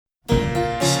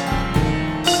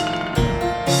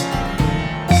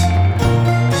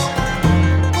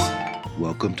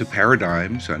Welcome to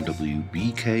Paradigms on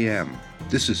WBKM.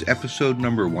 This is episode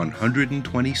number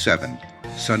 127,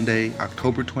 Sunday,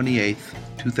 October 28th,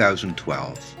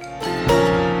 2012.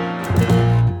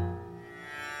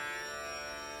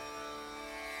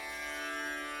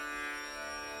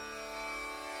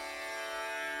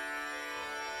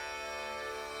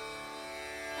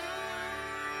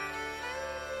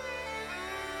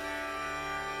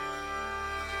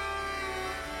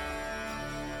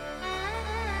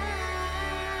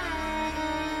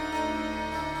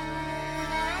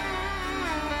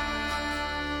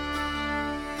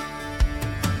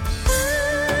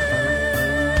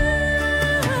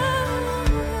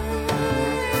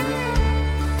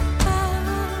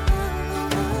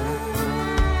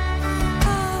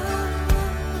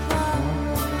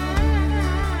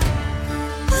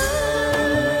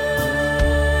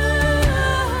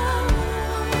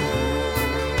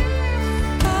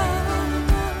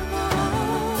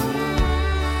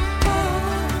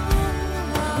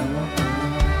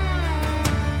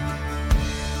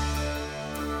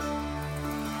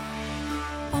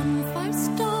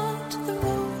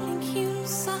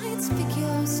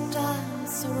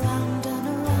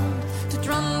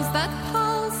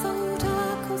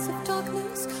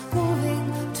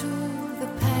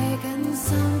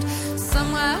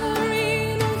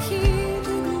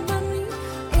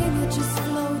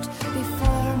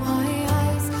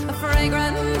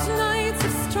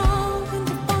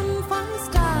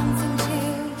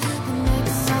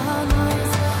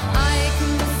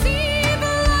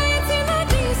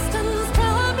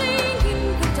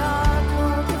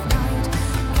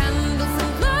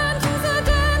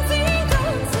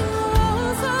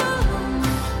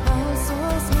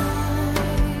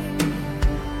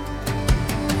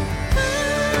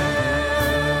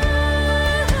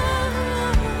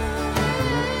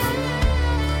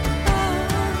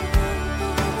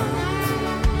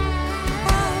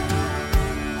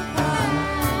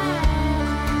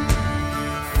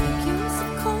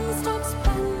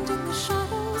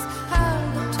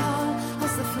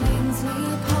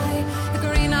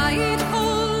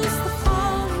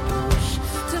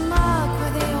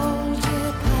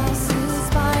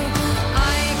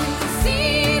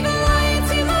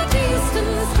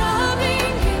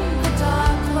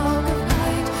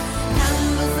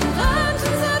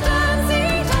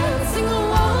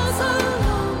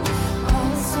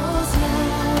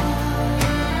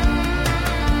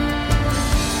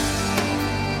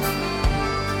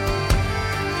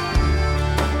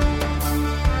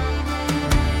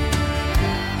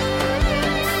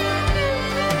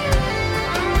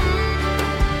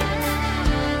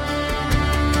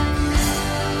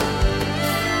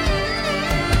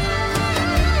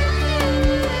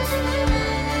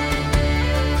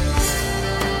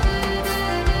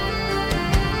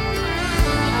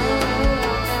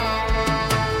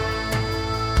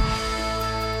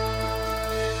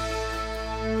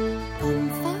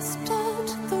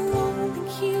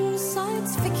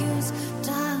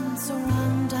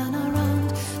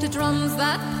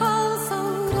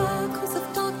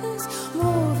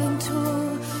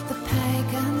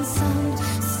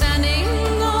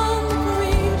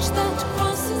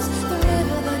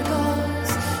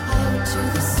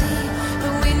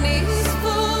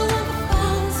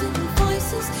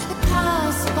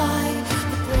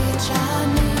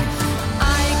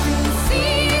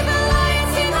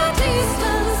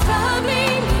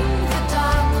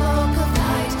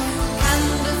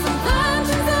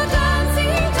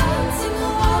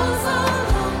 Walls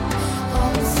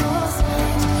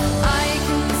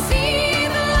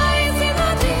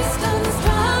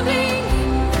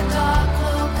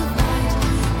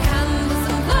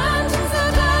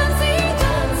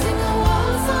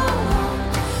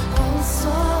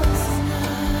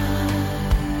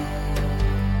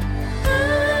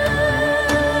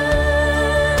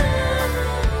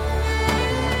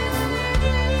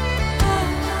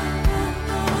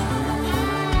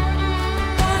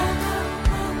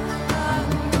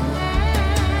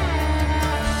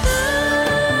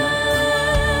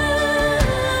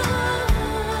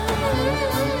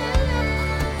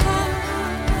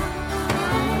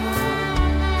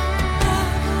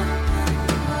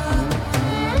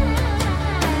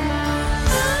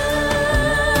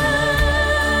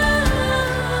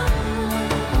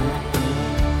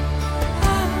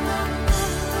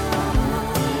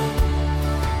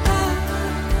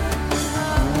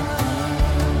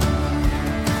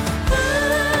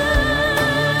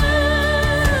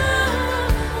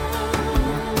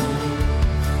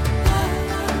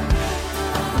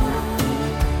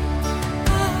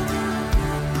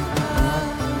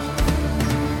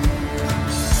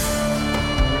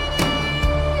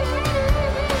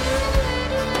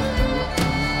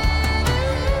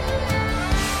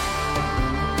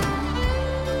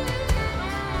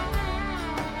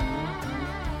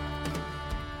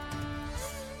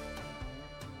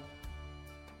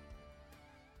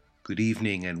Good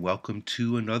evening and welcome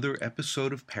to another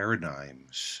episode of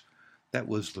Paradigms. That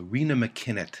was Lorena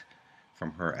McKinnon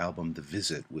from her album The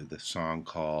Visit with a song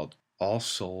called All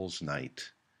Souls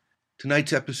Night.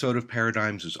 Tonight's episode of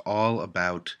Paradigms is all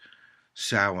about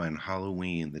Samhain,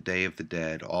 Halloween, the Day of the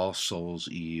Dead, All Souls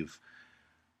Eve,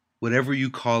 whatever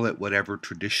you call it, whatever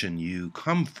tradition you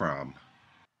come from.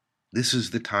 This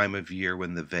is the time of year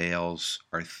when the veils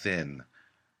are thin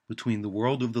between the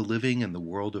world of the living and the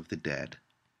world of the dead.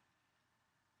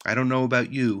 I don't know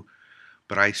about you,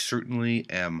 but I certainly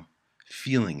am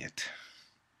feeling it.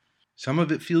 Some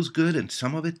of it feels good and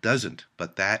some of it doesn't,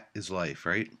 but that is life,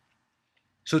 right?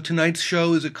 So tonight's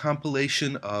show is a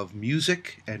compilation of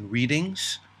music and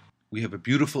readings. We have a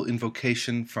beautiful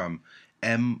invocation from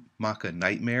M. Maka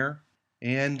Nightmare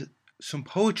and some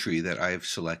poetry that I've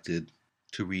selected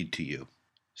to read to you.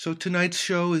 So tonight's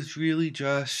show is really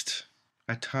just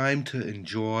a time to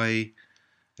enjoy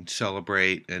and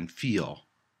celebrate and feel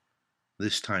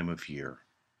this time of year.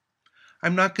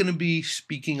 I'm not going to be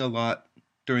speaking a lot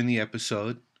during the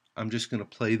episode. I'm just going to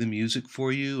play the music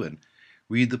for you and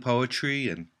read the poetry,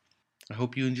 and I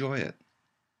hope you enjoy it.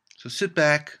 So sit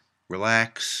back,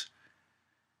 relax,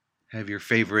 have your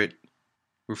favorite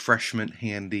refreshment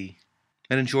handy,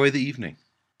 and enjoy the evening.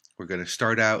 We're going to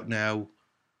start out now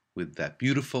with that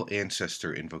beautiful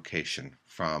ancestor invocation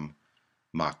from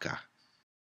Maka.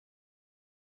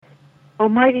 O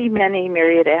mighty many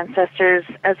myriad ancestors,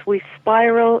 as we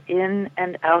spiral in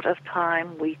and out of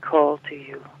time, we call to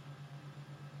you.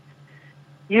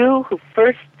 You who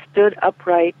first stood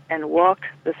upright and walked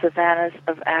the savannas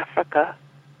of Africa.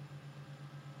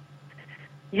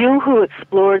 You who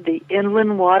explored the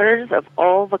inland waters of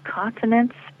all the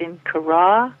continents in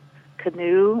curragh,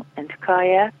 canoe, and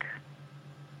kayak.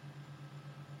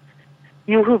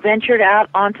 You who ventured out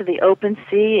onto the open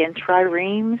sea in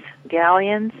triremes,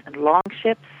 galleons, and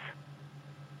longships.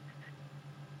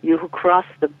 You who crossed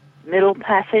the Middle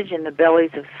Passage in the bellies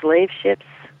of slave ships.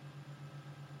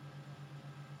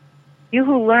 You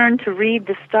who learned to read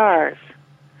the stars,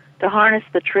 to harness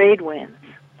the trade winds,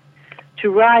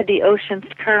 to ride the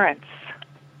ocean's currents.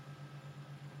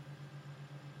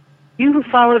 You who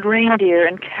followed reindeer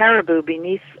and caribou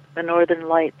beneath the northern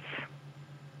lights.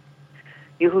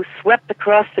 You who swept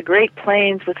across the Great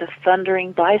Plains with a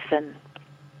thundering bison.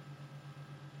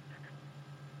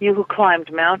 You who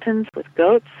climbed mountains with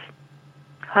goats,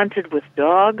 hunted with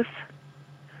dogs,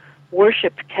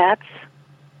 worshipped cats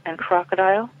and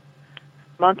crocodile,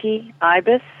 monkey,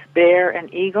 ibis, bear,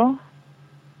 and eagle.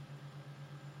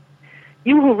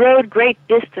 You who rode great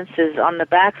distances on the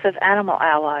backs of animal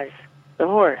allies, the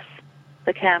horse,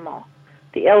 the camel,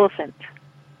 the elephant.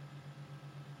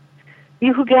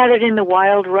 You who gathered in the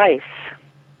wild rice,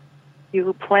 you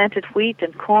who planted wheat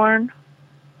and corn,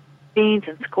 beans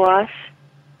and squash,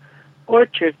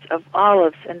 orchards of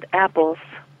olives and apples.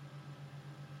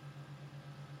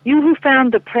 You who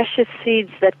found the precious seeds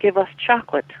that give us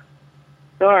chocolate,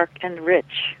 dark and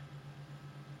rich.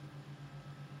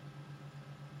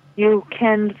 You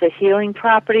kenned the healing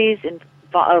properties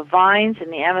of vines in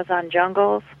the Amazon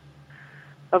jungles,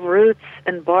 of roots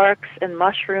and barks and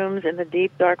mushrooms in the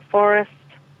deep dark forests,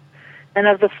 and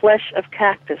of the flesh of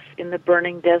cactus in the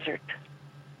burning desert.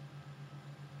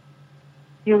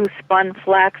 You who spun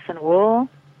flax and wool,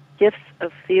 gifts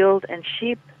of field and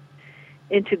sheep,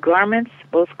 into garments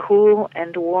both cool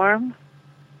and warm.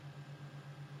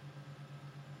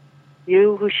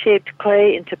 You who shaped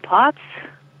clay into pots,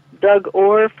 dug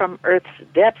ore from earth's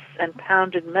depths and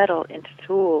pounded metal into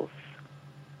tools.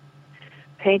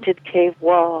 Painted cave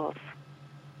walls.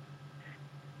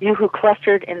 You who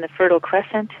clustered in the Fertile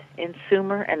Crescent, in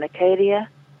Sumer and Acadia,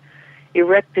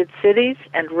 erected cities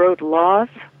and wrote laws.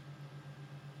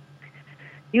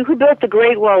 You who built the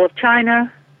Great Wall of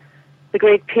China, the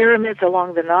great pyramids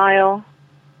along the Nile,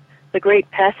 the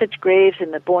great passage graves in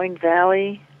the Boyne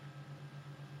Valley.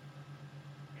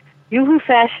 You who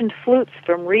fashioned flutes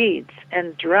from reeds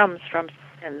and drums from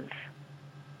skins.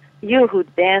 You who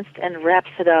danced and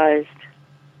rhapsodized.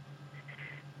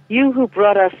 You who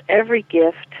brought us every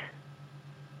gift,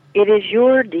 it is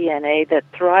your DNA that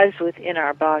thrives within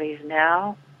our bodies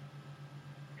now.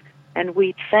 And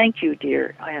we thank you,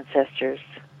 dear ancestors,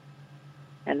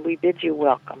 and we bid you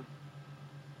welcome.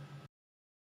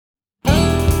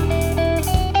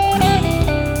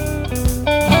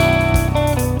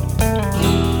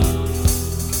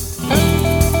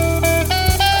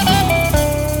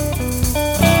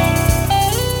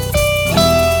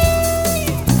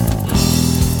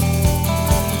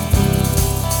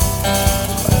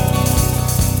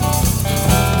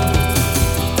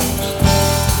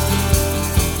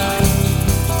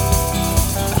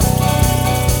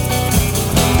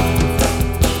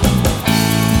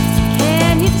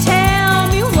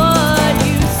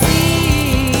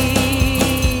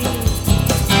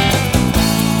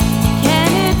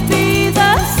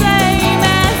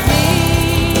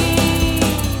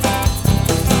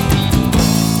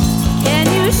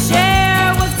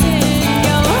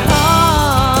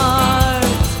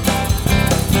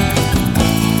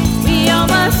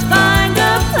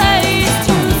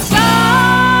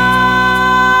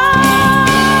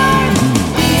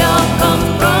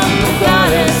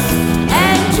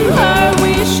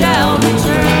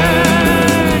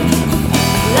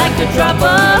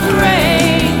 of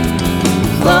rain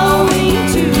flowing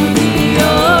to the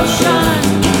ocean.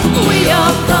 We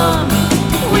all come,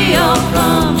 we all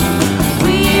come,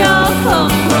 we all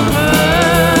come from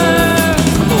her.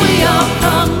 We all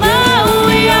come, oh,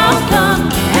 we all come,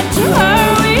 and to her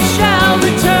we shall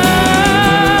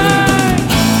return.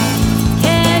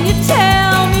 Can you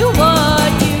tell me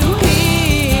what you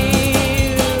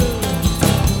hear?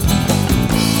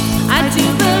 I do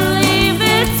believe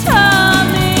it's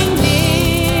coming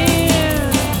near.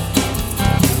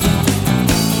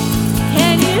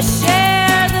 Can you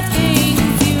share the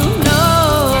things you know?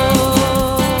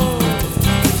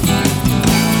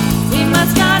 We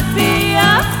must not be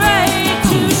afraid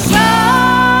to show.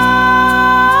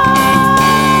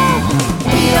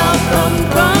 We all come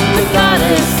from the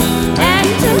goddess, and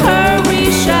to her we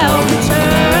shall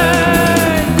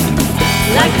return.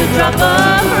 Like a drop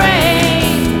of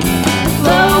rain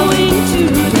flowing to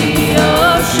the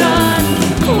ocean.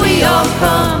 We all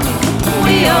come,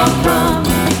 we all come,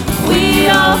 we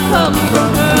all come from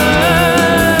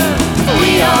her.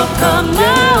 We all come,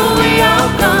 now we all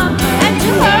come, and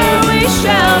to her we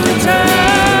shall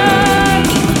return.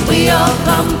 We all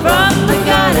come from the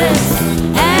goddess,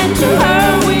 and to her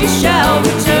we shall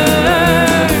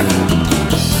return.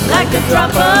 Like a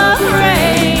drop of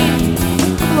rain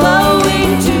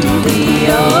flowing to the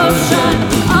ocean.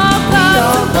 All gods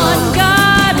are one,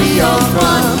 God is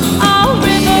one. All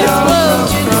rivers flow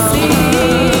to the sea.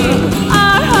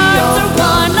 Our hearts are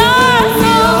one, our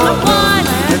souls are one.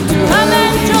 Come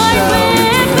and join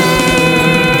with me.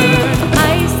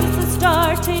 Isis,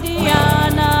 Astarte,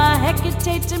 Diana,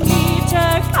 Hecate,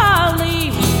 Demeter, Kali,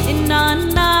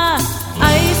 Inanna.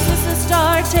 Isis,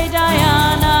 Astarte,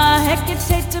 Diana,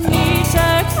 Hecate,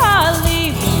 Demeter, Kali,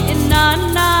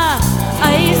 Inanna.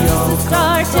 Isis,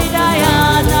 Astarte,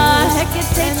 Diana,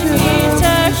 Hecate,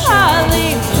 Demeter, Kali,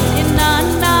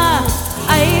 Inanna.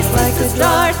 Isis,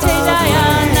 Astarte,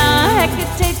 Diana,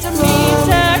 Hecate,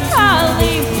 Demeter,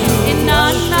 Kali,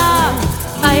 Inanna.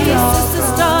 Isis,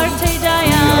 Astarte,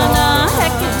 Diana,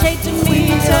 Hecate,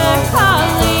 Demeter,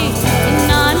 Kali,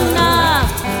 Inanna.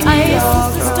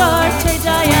 Isis, Astarte,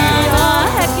 Diana,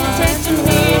 Hecate,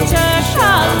 Demeter,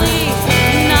 Kali,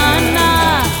 Inanna.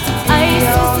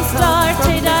 Isis,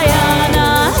 Astarte, Diana,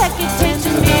 Hecate,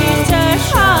 Demeter,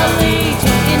 Kali,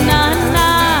 Inanna.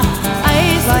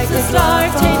 Isis,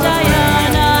 Astarte,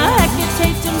 Diana,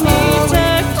 Hecate,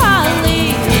 Demeter, Kali,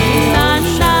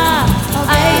 Inanna.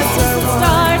 Isis,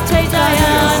 Astarte,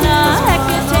 Diana,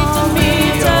 Hecate,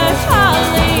 Demeter,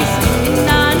 Kali,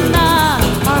 Inanna.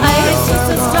 Isis,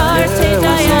 Astarte,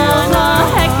 Diana,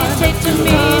 Hecate,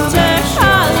 Demeter,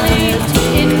 Kali,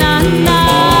 Inanna.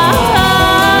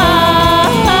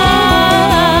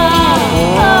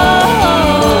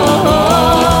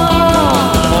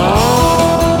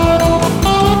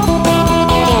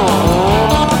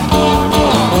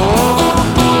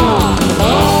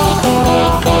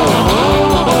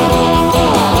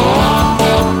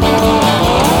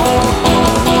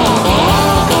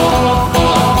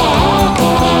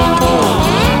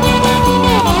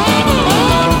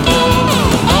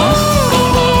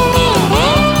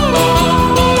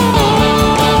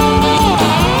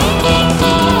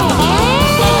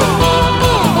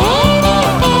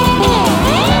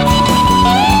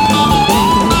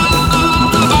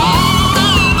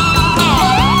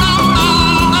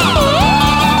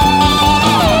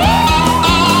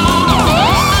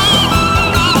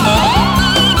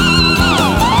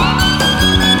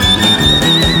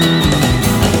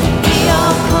 We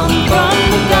all come from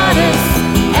the goddess,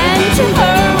 and to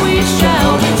her we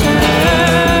shall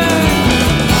return.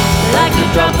 Like a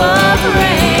drop of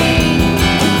rain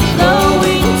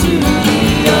flowing to the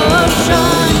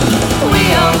ocean. We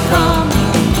all come,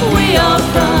 we all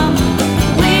come,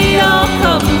 we all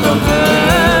come from her.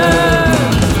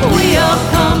 We all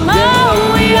come, oh,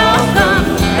 we all come,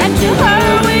 and to her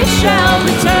we shall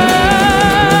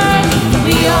return.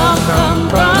 We all come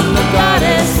from the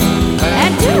goddess,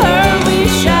 and to her we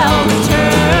shall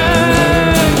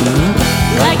return.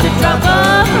 Like a drop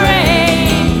of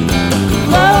rain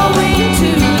flowing to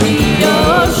the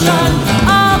ocean.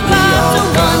 All gods are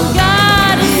one,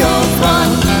 God is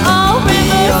one. All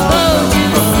rivers flow to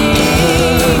the sea.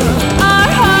 Our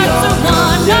hearts are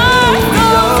one, our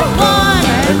souls are one.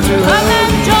 Come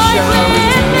and join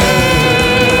with me.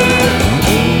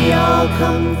 We all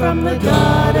come from the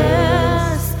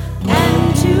goddess, and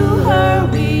to her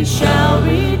we shall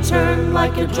return.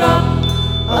 Like a drop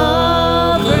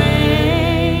of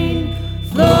rain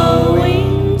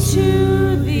flowing to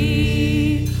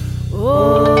the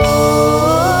ocean.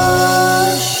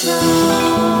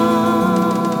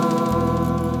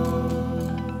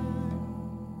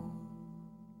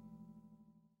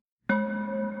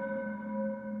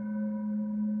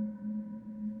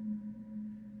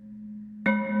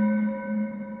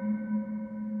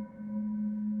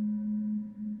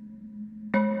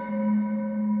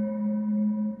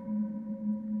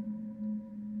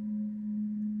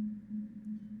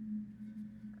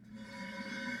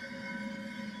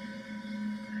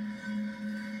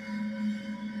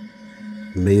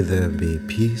 May there be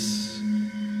peace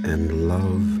and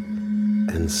love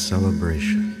and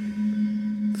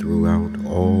celebration throughout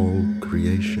all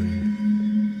creation,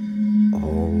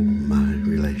 all my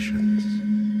relations.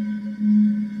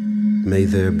 May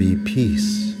there be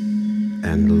peace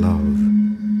and love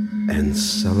and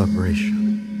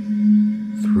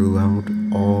celebration throughout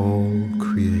all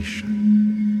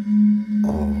creation,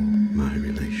 all my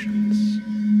relations.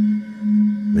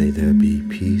 May there be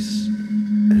peace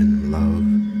and love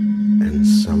and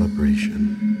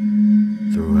celebration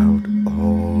throughout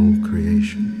all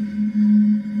creation,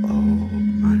 all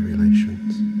my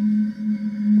relations.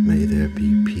 May there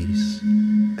be peace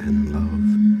and love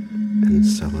and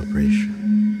celebration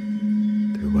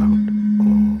throughout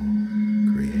all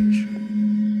creation.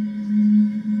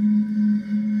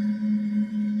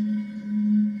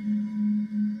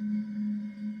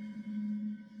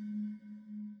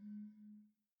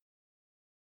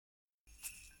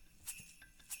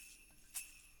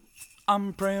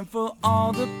 I'm praying for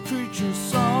all the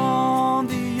creatures on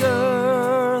the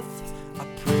earth. I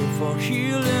pray for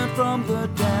healing from the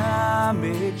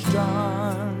damage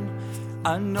done.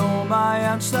 I know my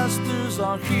ancestors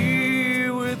are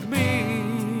here with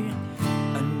me.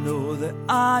 I know that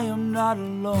I am not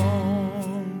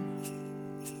alone.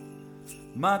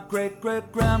 My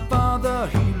great-great-grandfather,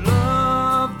 he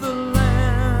loved the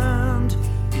land.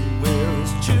 And where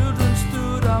his children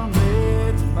stood, I'll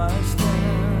make my stand.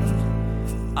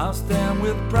 I'll stand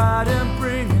with pride and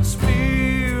bring his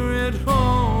spirit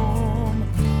home.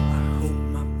 I hope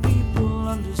my people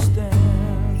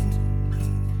understand.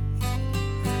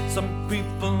 Some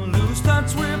people lose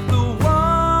touch with the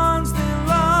ones they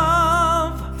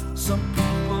love. Some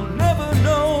people never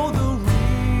know the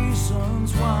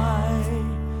reasons why.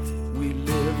 We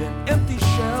live in empty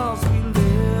shells, we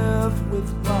live with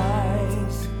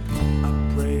lies. I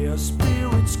pray our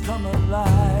spirits come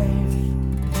alive.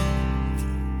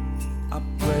 I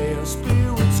pray our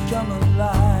spirits come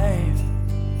alive.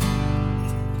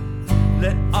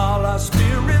 Let all our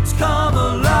spirits come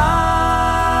alive.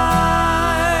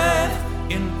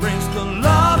 Embrace the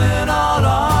love in all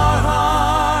our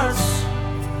hearts.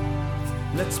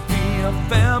 Let's be a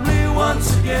family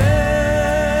once again.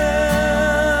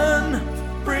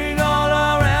 Bring all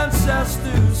our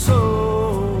ancestors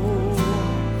home.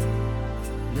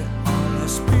 Let all our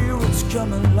spirits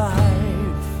come alive.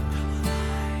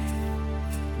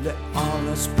 Let all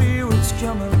our spirits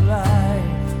come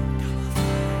alive.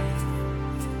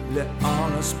 Let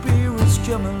all our spirits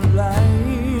come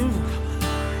alive.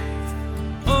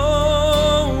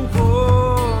 Oh, oh,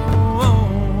 oh.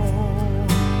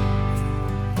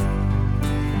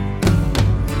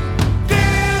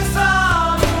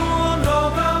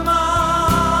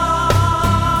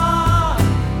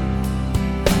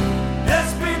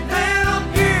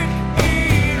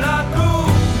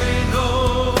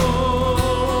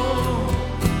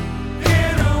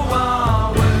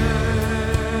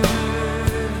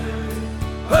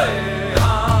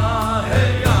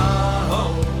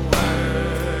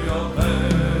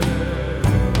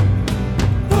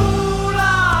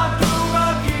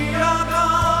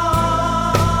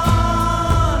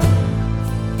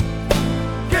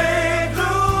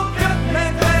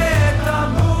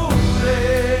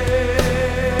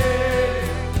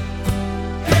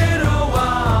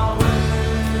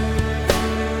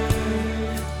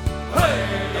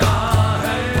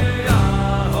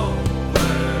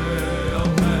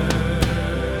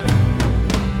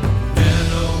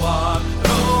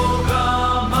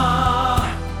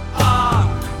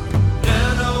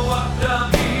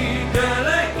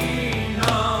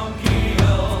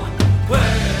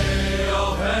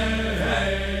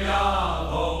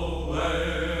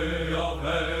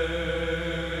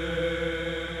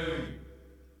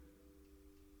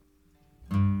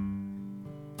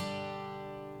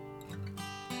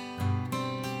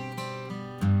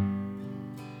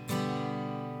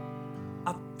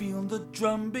 The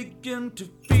drum begin to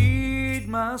feed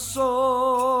my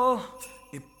soul.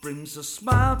 It brings a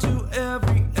smile to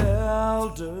every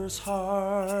elder's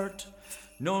heart.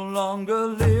 No longer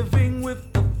living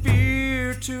with the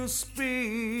fear to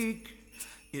speak.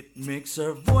 It makes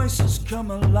our voices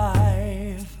come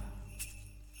alive.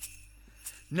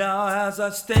 Now as I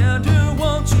stand here,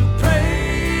 won't you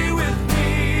pray with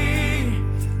me?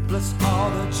 Bless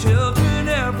all the children,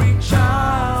 every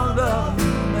child of man.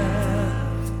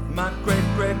 My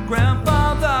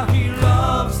great-great-grandfather, he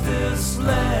loves this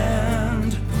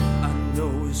land. I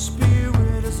know his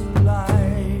spirit is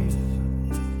alive.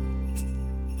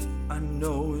 I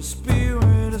know his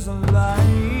spirit is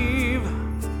alive.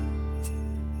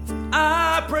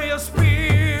 I pray your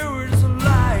spirit is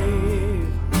alive.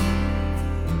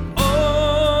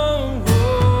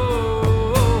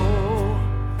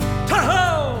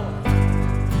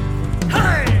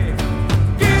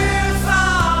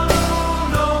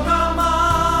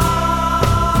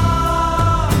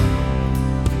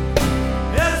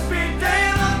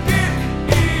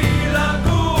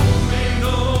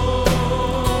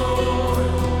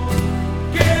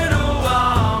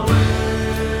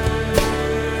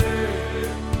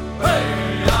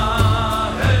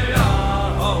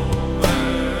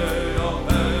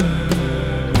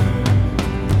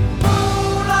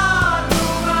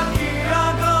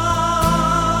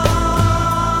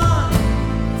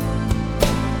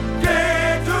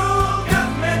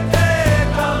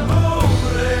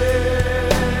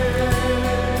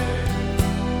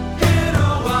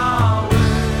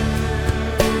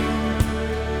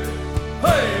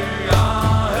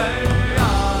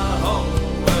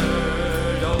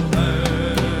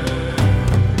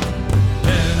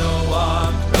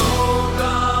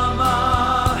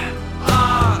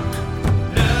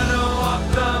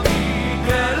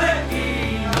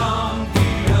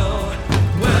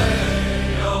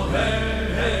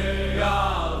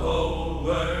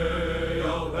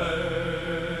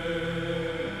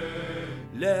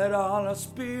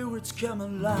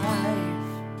 alive.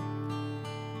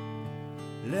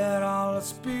 Let all our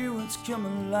spirits come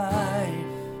alive.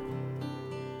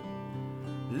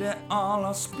 Let all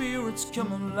our spirits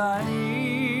come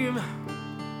alive.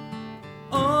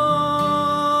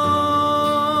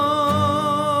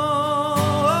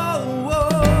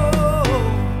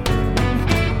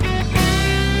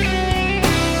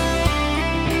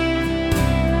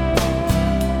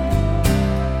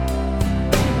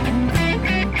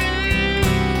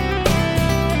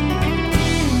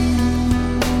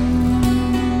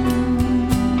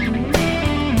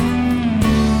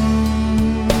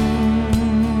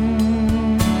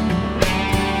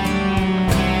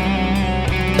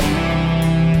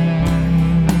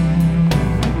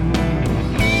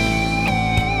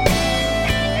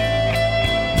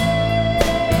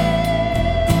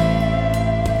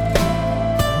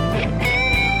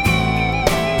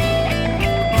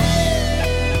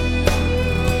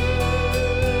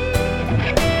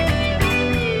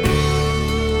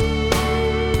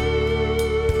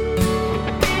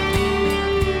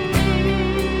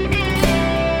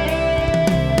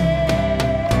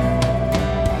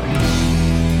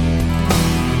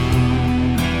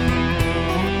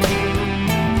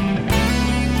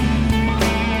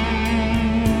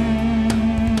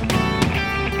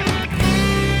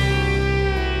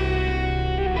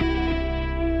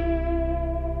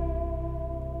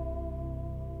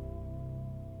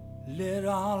 Let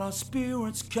all our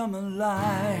spirits come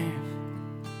alive.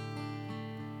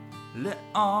 Let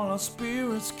all our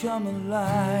spirits come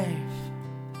alive.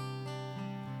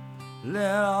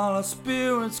 Let all our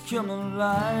spirits come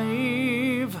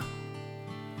alive.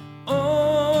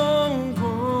 Oh, oh,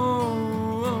 oh.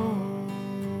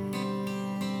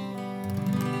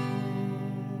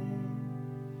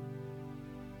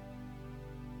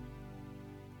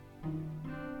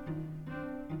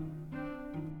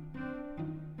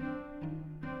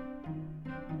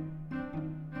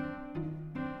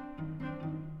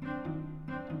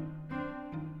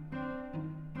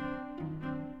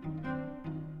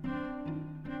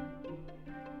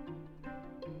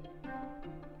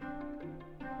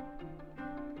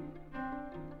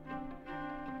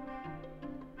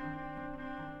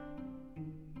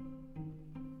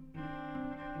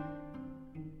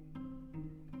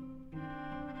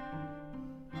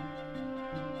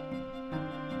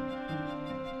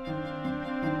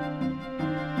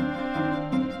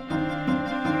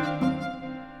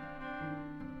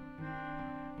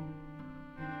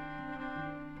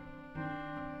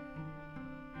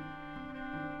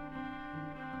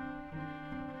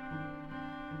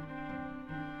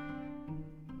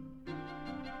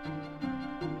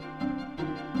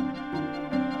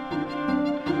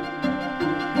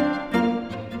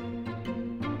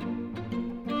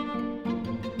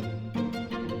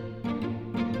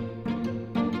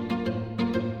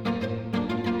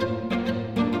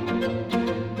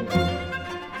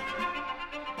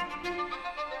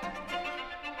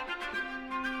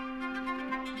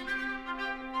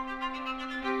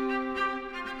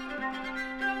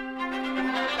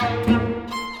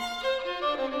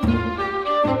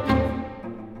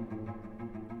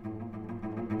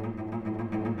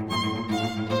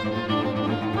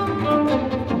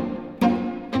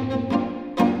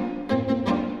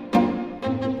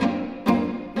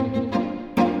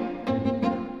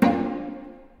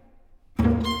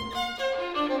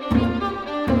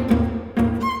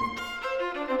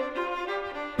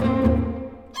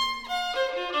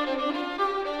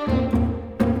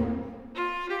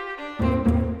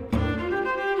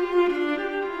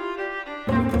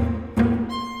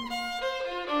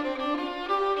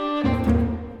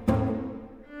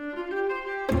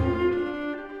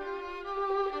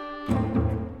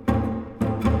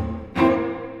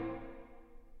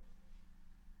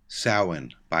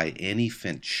 Samhain by Annie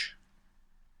Finch.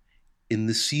 In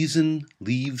the season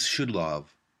leaves should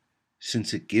love,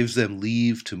 since it gives them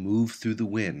leave to move through the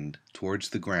wind towards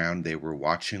the ground they were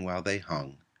watching while they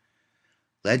hung.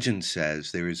 Legend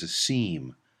says there is a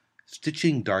seam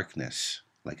stitching darkness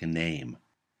like a name.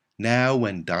 Now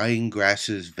when dying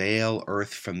grasses veil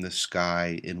earth from the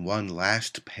sky in one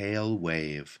last pale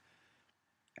wave,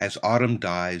 as autumn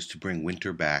dies to bring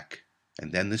winter back,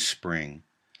 and then the spring,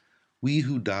 we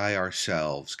who die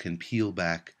ourselves can peel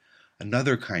back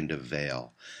another kind of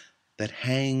veil that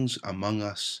hangs among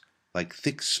us like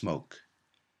thick smoke.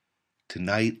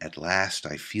 Tonight at last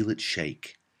I feel it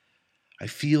shake. I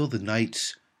feel the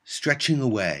nights stretching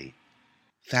away,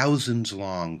 thousands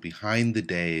long behind the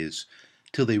days,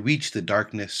 till they reach the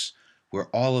darkness where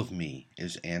all of me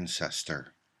is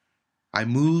ancestor. I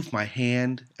move my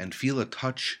hand and feel a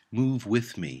touch move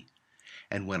with me,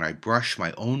 and when I brush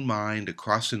my own mind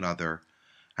across another,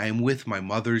 I am with my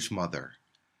mother's mother.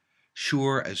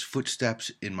 Sure as footsteps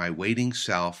in my waiting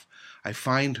self, I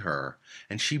find her,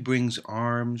 and she brings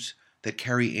arms that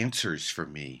carry answers for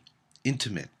me,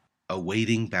 intimate,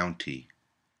 awaiting bounty.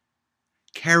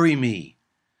 Carry me!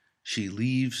 She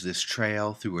leaves this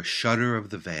trail through a shudder of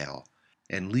the veil,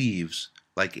 and leaves,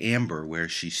 like amber where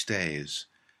she stays,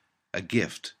 a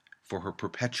gift for her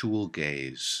perpetual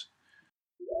gaze.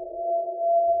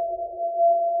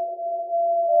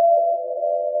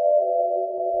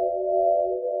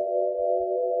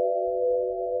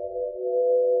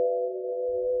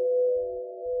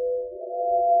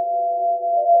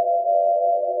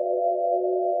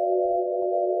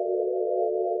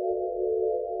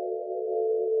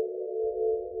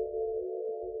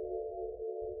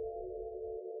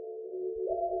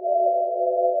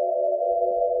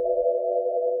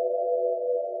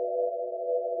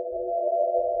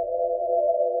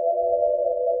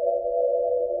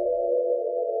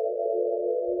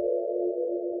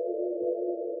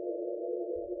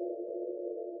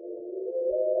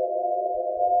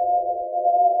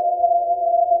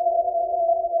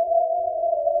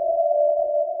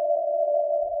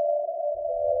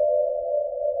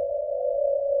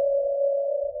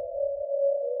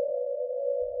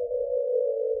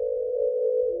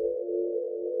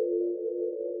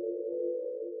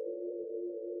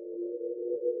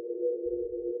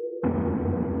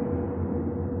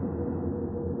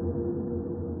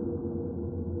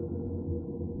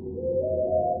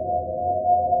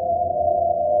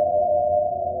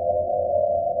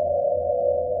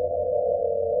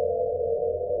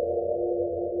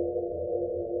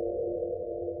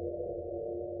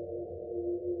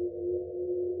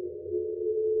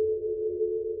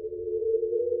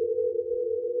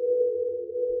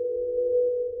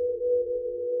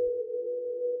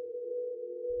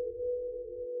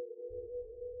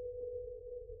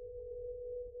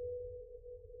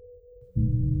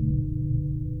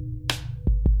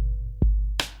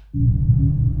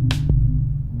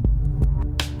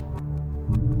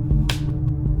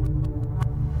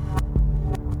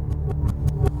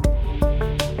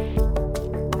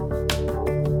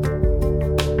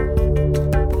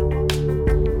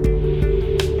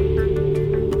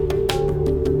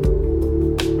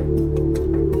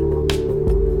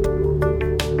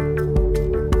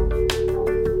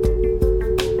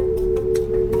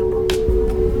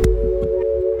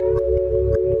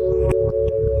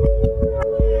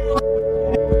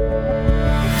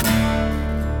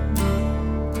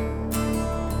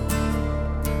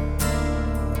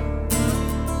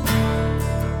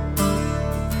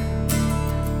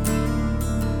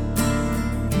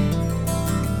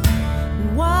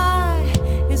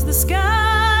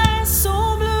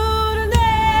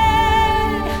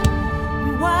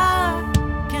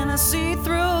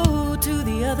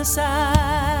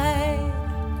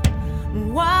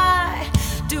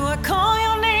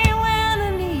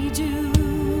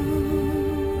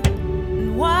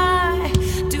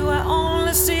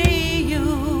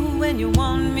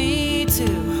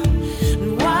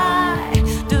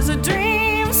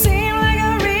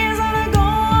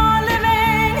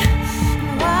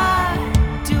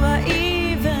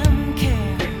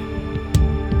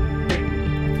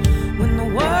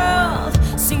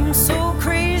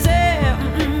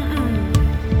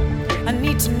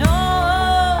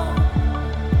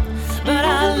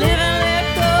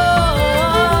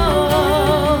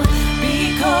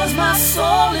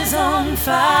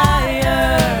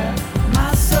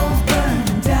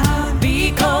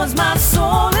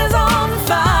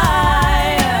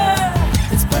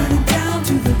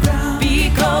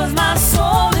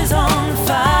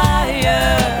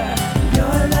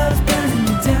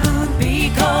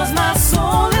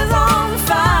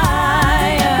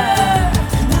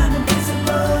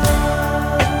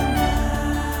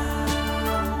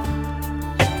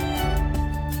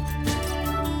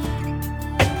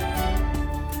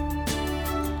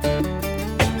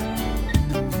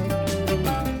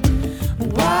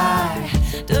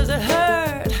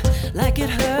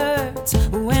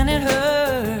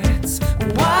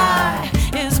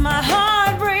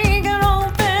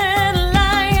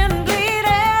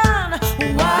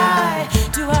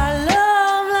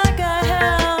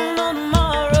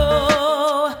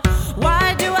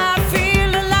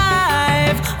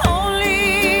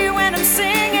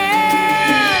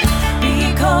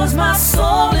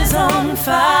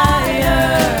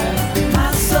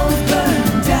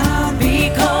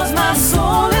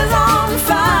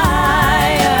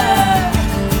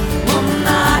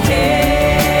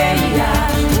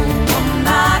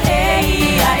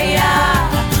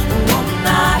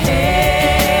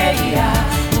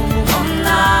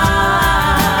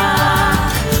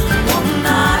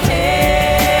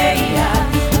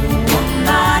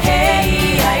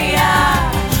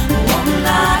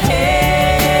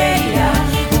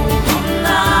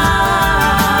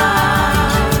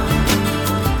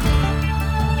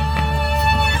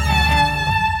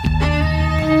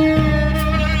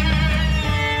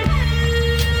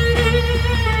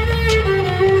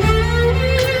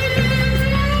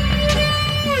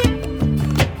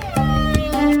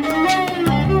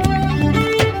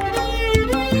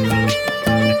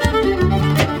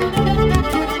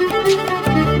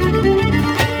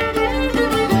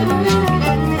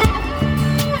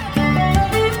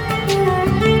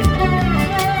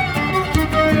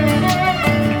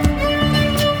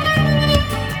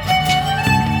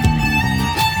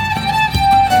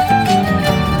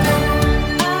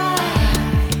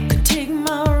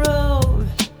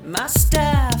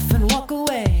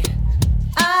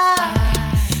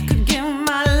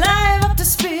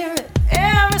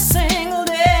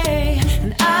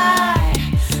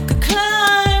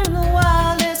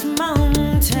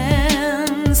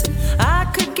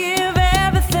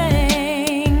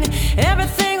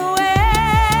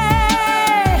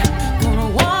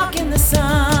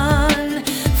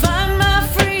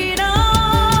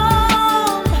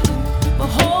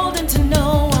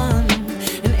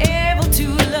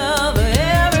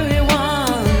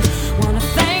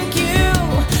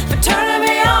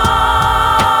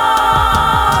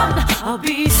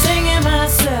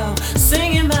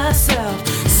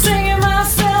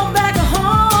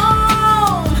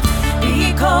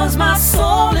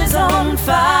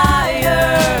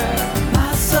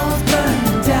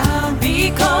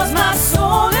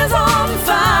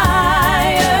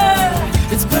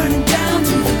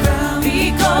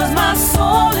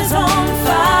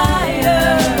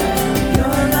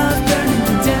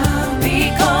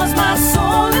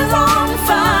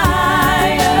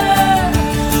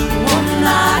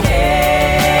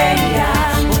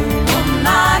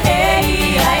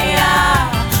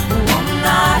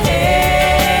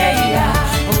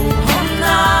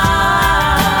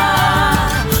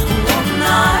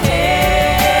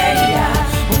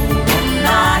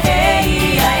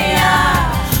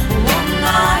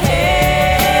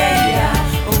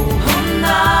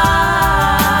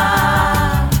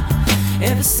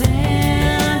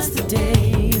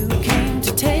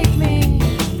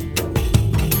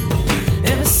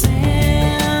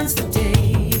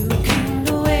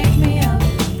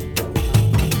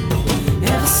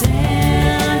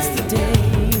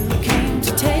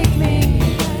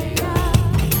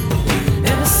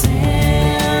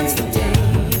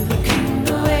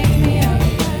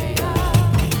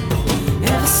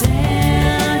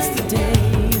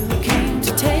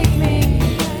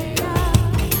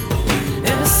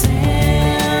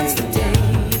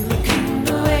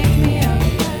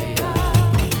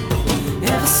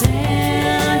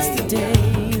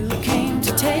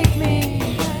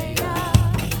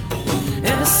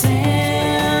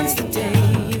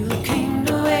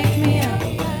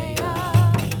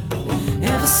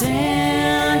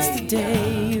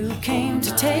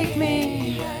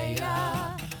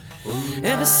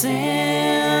 ever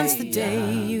since the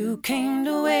day you came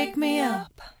to wake me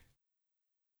up.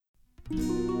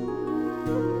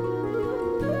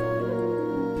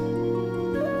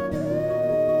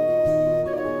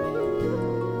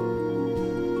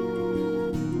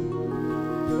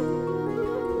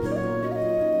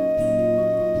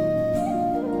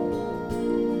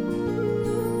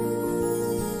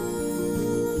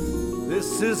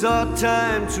 This is our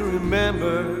time to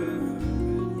remember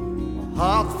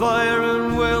hearth fire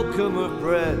and welcome of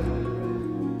bread.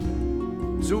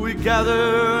 So we gather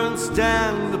and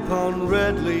stand upon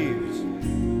red leaves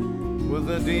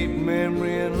with a deep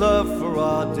memory and love for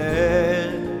our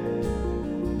dead.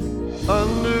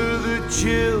 Under the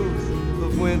chill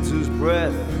of winter's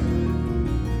breath,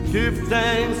 give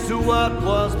thanks to what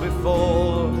was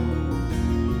before,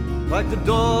 like the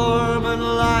dormant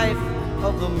life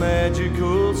of the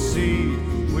magical seed.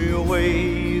 We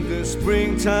await the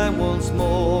springtime once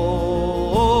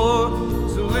more.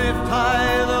 So lift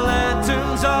high the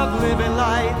lanterns of living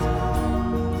light,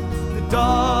 the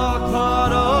dark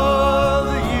part of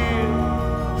the year,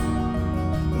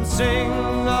 and sing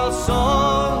our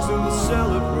songs and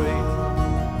celebrate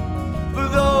for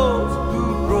those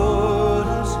who brought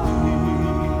us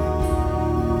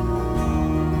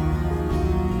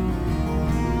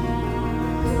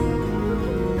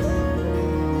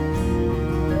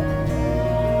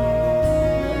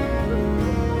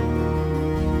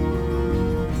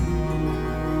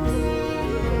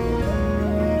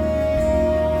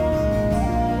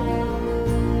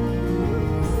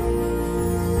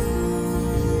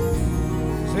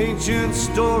ancient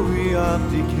story of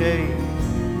decay,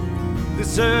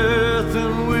 this earth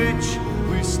on which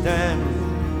we stand,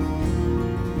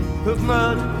 of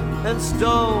mud and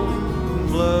stone, and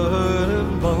blood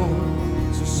and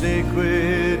bone, so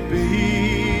sacred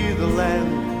be the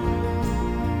land.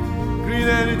 Green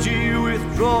energy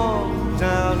withdrawn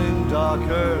down in dark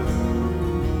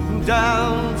earth,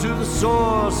 down to the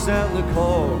source and the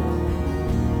core,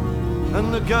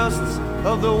 and the gusts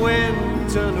of the wind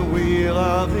turn the wheel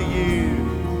of the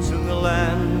years, and the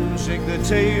land shake their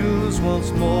tails once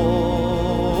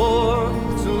more.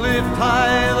 So lift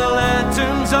high the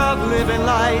lanterns of living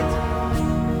light,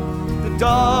 the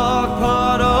dark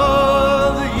part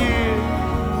of the year,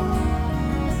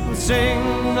 and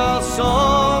sing our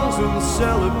songs and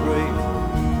celebrate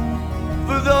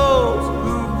for those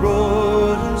who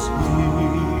brought us here.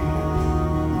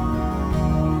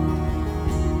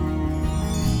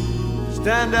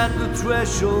 Stand at the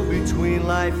threshold between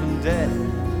life and death.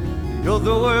 The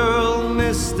world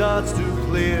mist starts to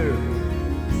clear,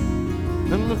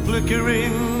 and the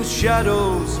flickering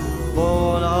shadows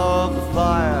born of the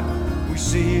fire, we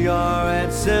see our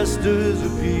ancestors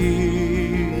appear.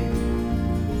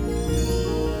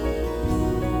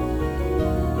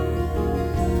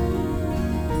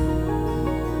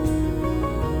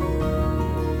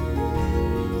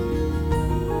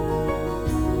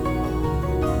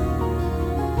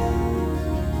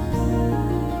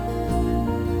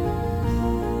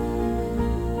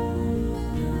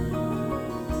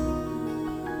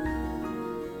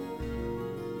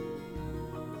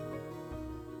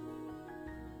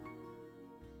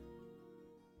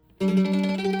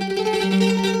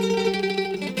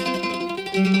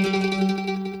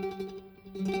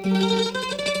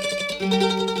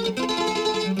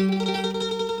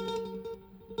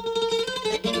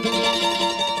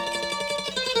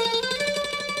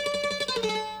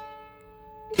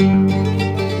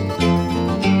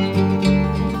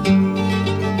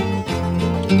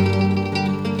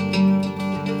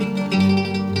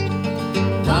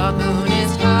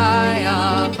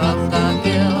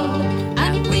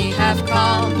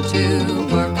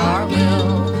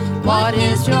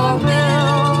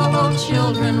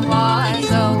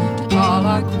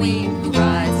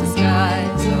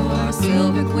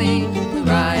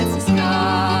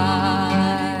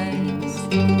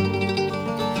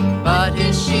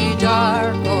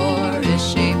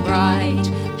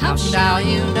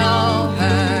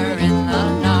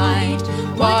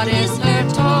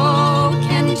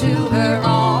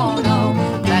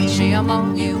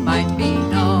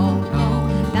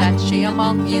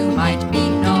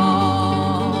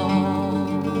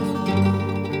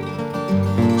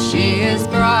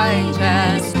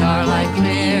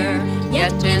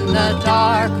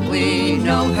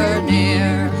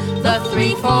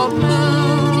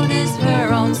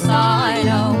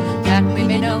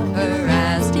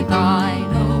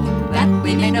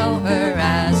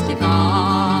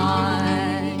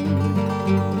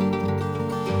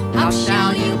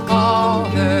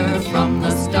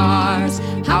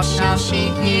 How shall she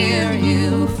hear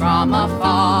you from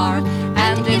afar?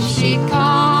 And And if she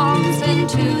comes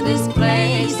into this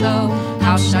place, oh,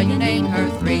 how shall you name her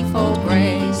threefold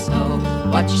grace? Oh,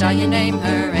 what shall you name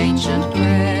her ancient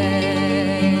grace?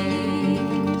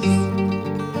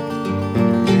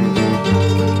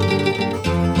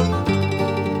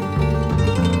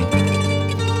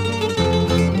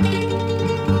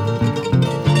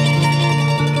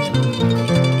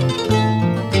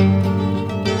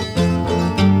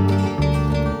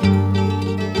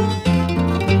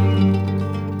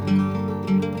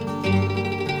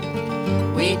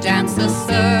 Dance a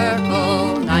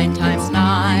circle 9 times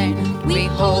 9. We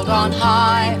hold on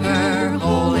high her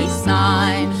holy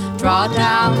sign. Draw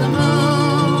down the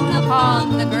moon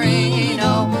upon the green.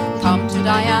 Oh, come to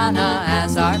Diana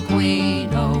as our queen.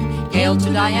 Oh, hail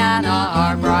to Diana,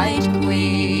 our bright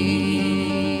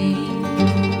queen.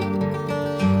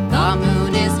 The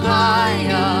moon is high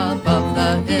above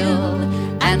the hill,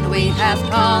 and we have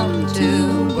come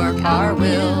to work our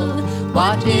will.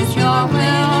 What is your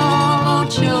will, oh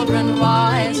children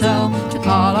wise? Oh, to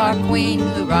call our queen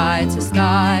who rides the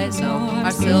skies. Oh,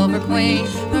 our silver queen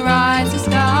who rides the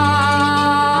skies.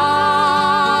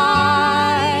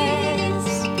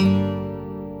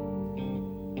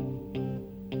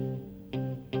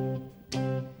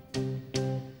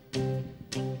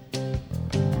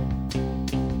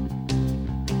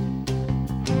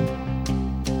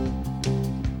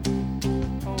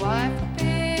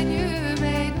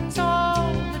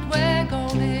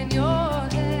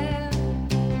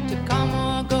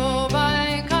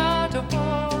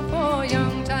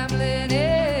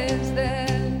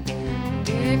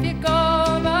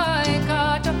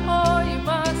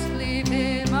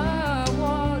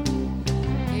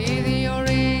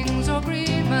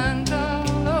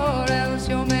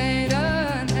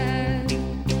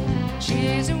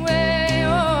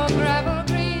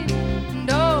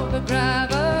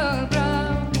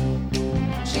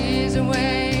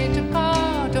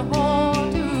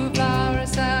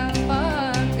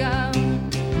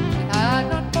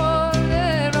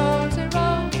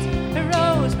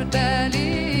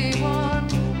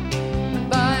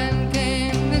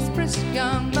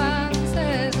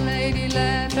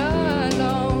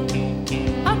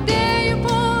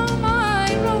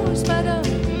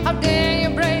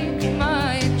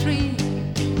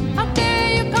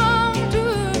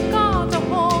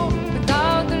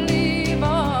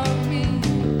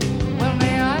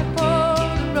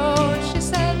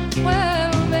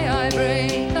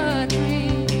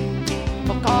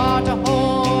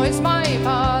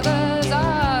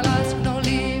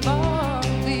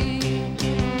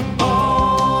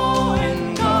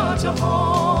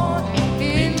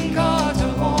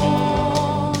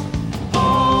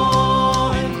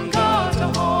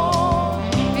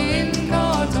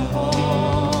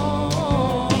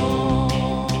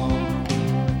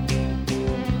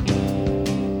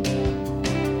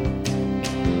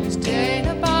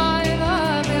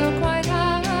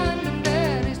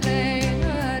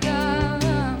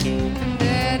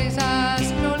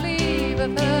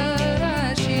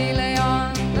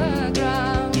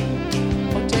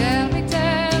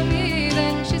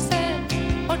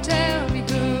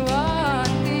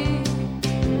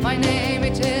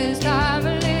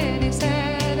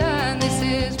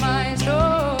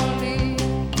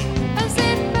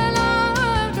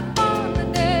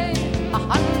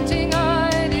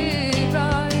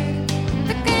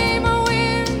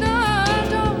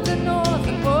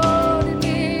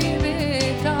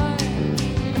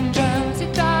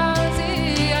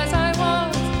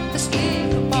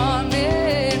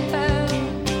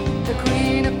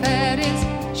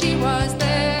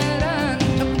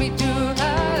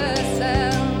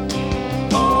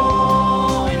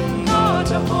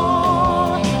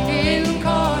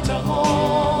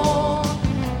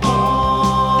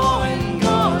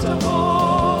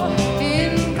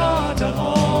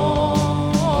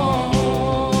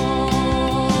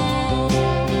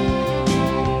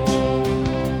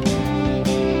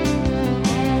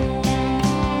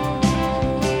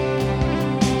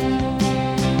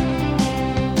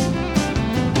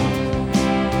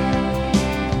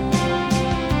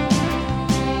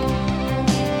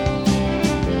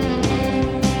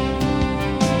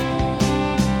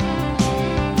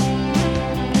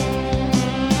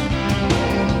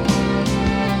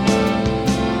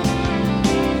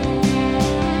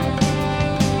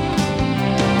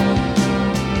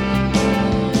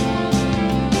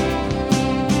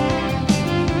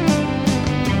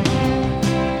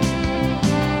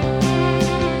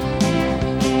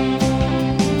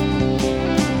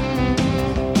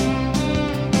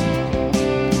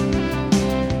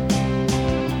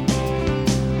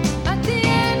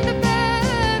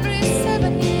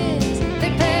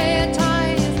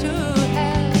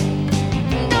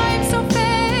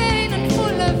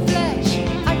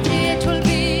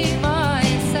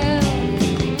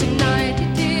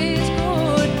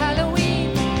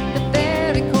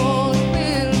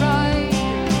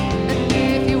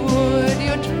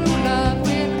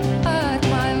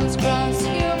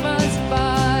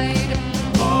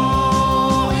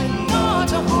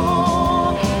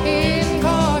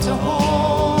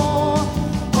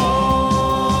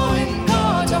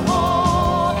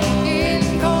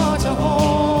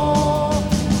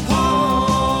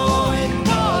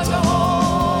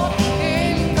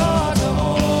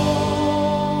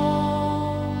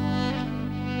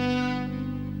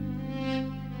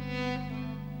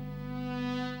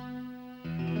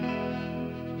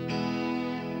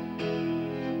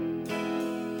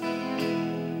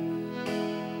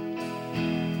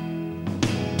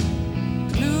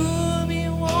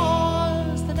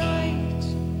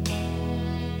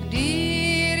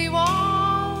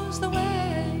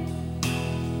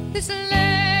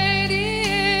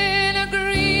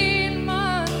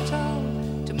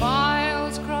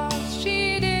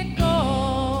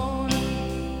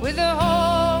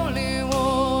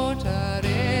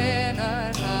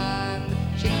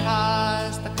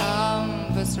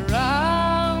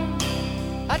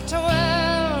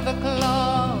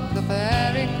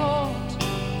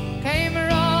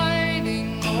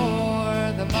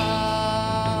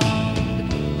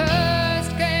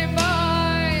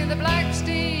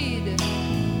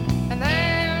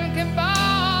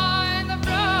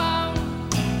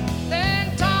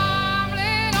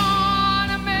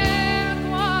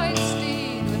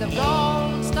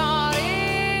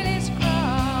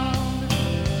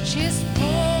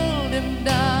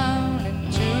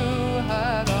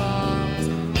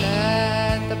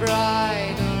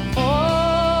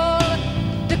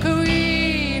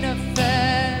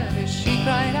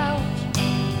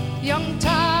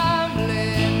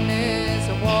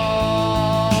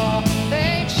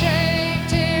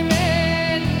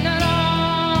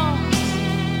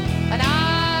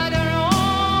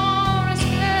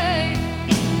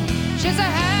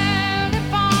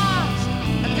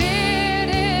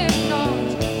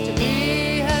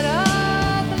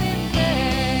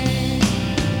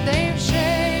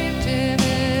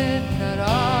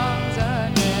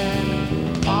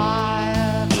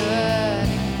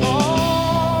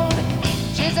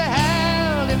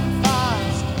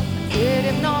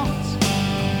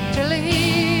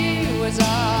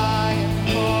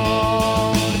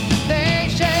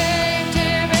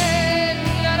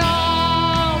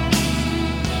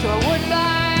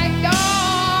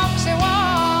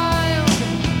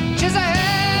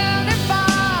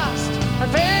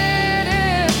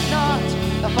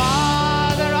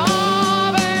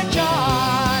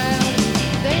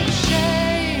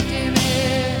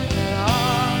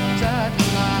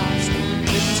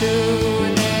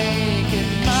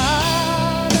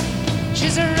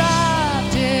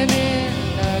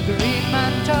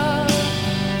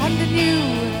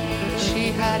 knew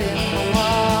she had him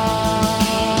won.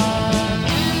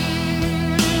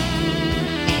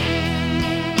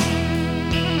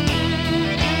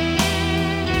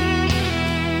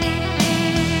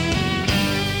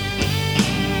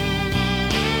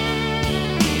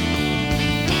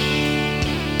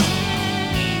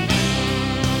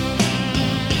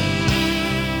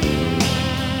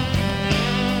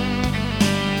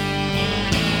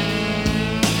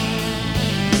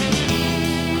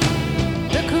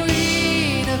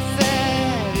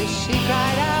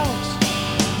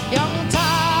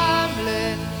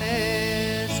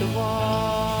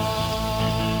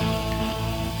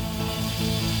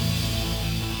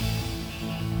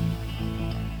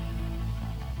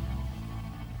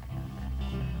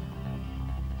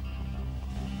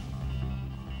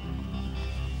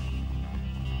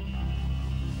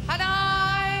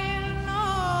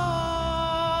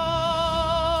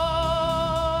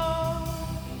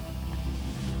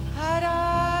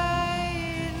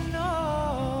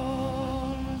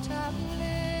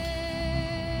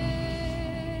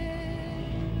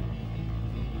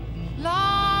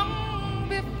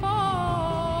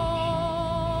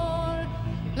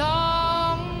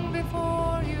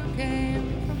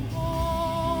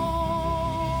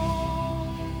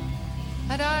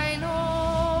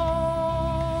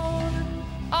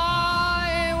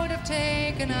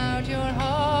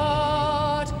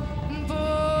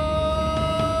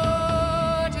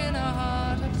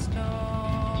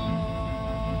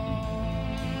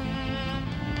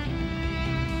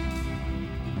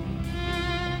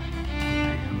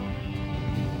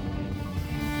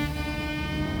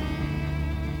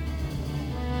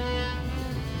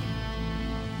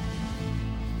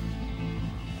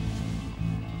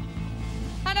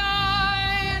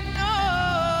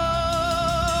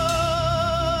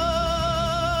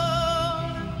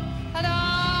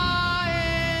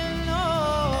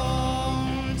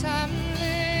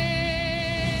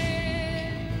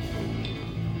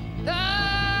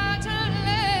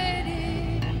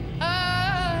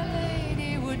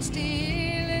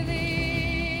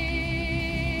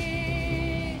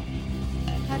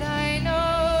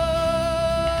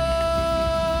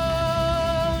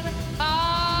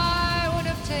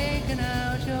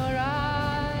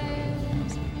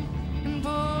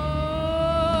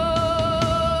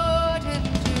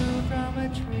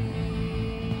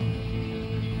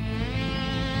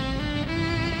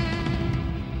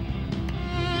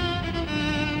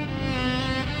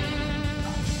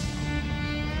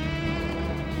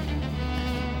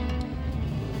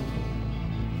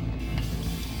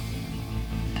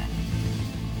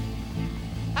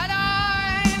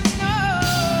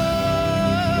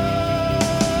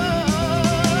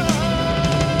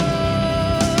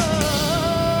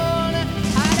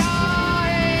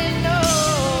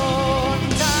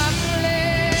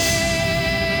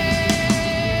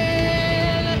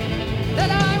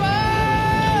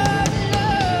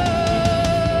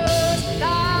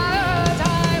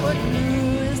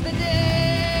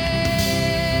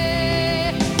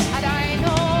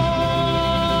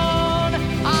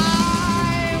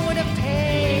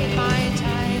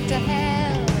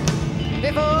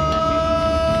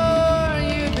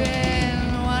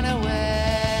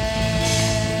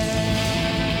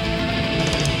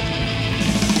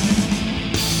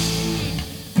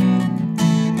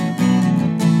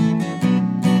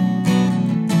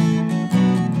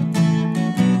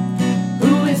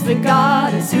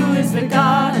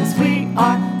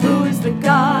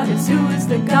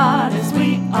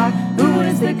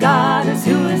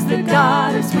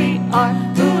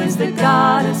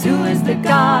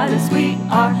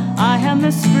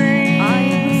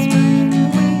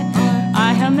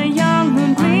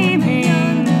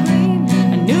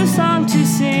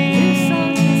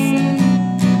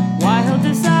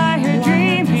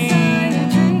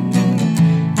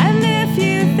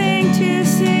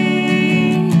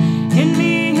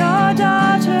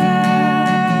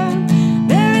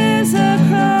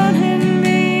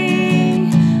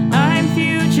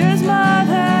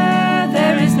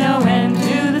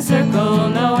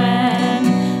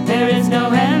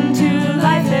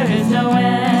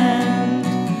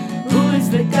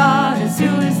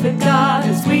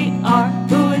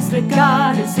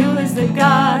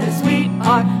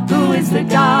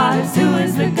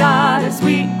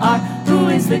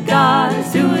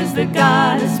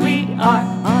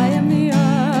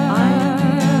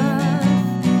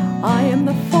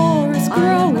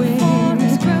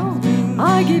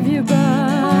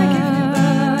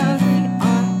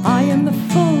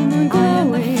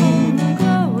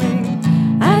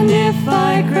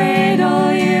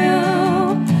 Cradle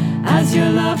you as your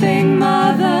loving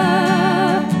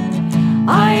mother,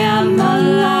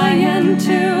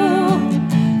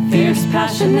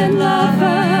 passionate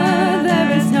lover.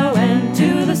 There is no end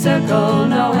to the circle,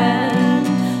 no end.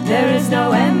 There is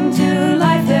no end to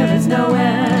life, there is no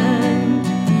end.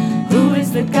 Who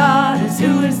is the goddess?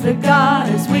 Who is the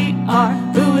goddess? We are.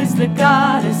 Who is the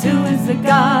goddess? Who is the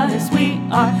goddess? We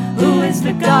are. Who is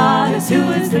the goddess?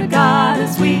 Who is the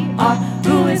goddess? We are.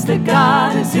 Who is the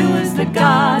goddess? Who is the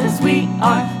goddess? We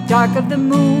are. Dark of the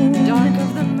moon,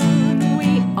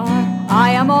 we are.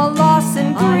 I am all loss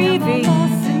and grieving,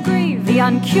 the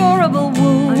uncurable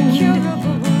wound.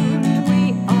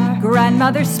 We are.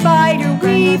 Grandmother spider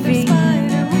weaving.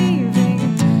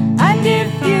 And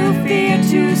if you fear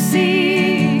to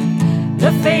see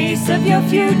the face of your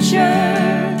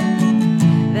future,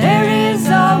 there is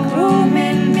a womb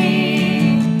in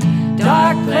me,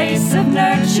 dark place of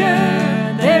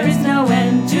nurture. There is no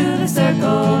end to the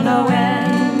circle, no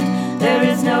end. There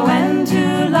is no end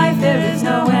to life, there is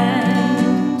no end.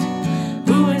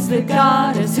 Who is the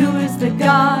goddess? Who is the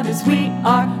goddess? We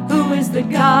are. Who is the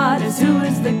goddess? Who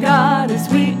is the goddess?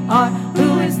 We are.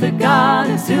 Who is the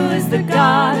goddess? Who is the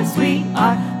goddess? We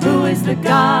are. Who is the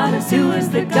goddess? Who is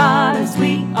the goddess?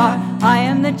 We are. I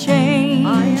am the change.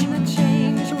 I am the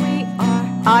change. We are.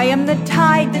 I am the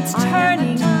tide that's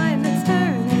turning.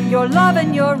 Your love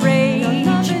and your rage.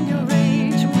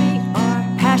 We are.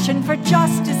 Passion for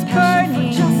justice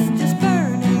burning.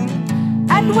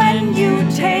 And when you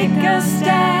take a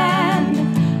stand,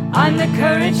 I'm the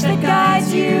courage that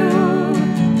guides you.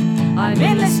 I'm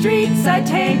in the streets, I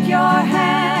take your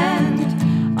hand.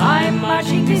 I'm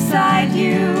marching beside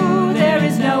you. There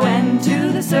is no end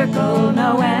to the circle,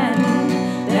 no end.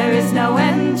 There is no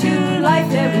end to life,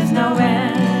 there is no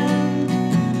end.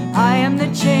 I am the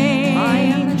change. I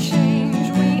am the change,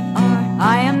 we are.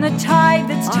 I am the tide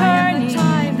that's turning.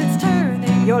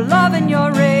 Your love and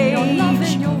your rage.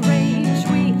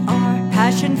 We are.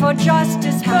 Passion for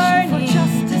justice burning.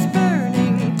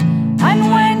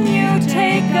 And when you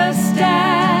take a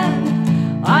stand,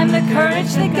 I'm the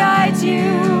courage that guides you.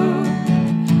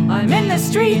 I'm in the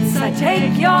streets, I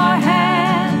take your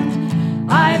hand.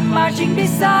 I'm marching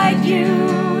beside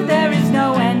you. There is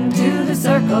no end to the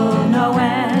circle, no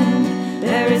end.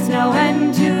 There is no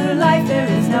end to life, there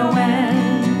is no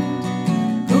end.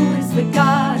 Who is the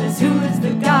goddess? Who is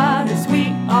the goddess?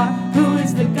 We are. Who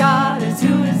is the goddess?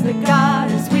 Who is the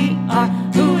goddess? We are.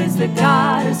 Who is the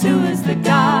goddess? Who is the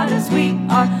goddess? We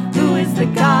are. Who is the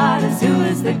goddess? Who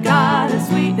is the goddess?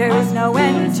 We are. There is no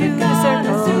end to the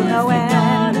circle, no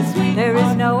end. There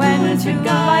is no end to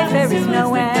life, there is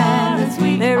no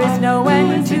end. There is no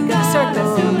end to the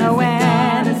circle, no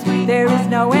end. There is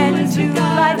no end to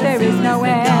life, there is no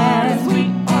end.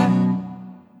 We are.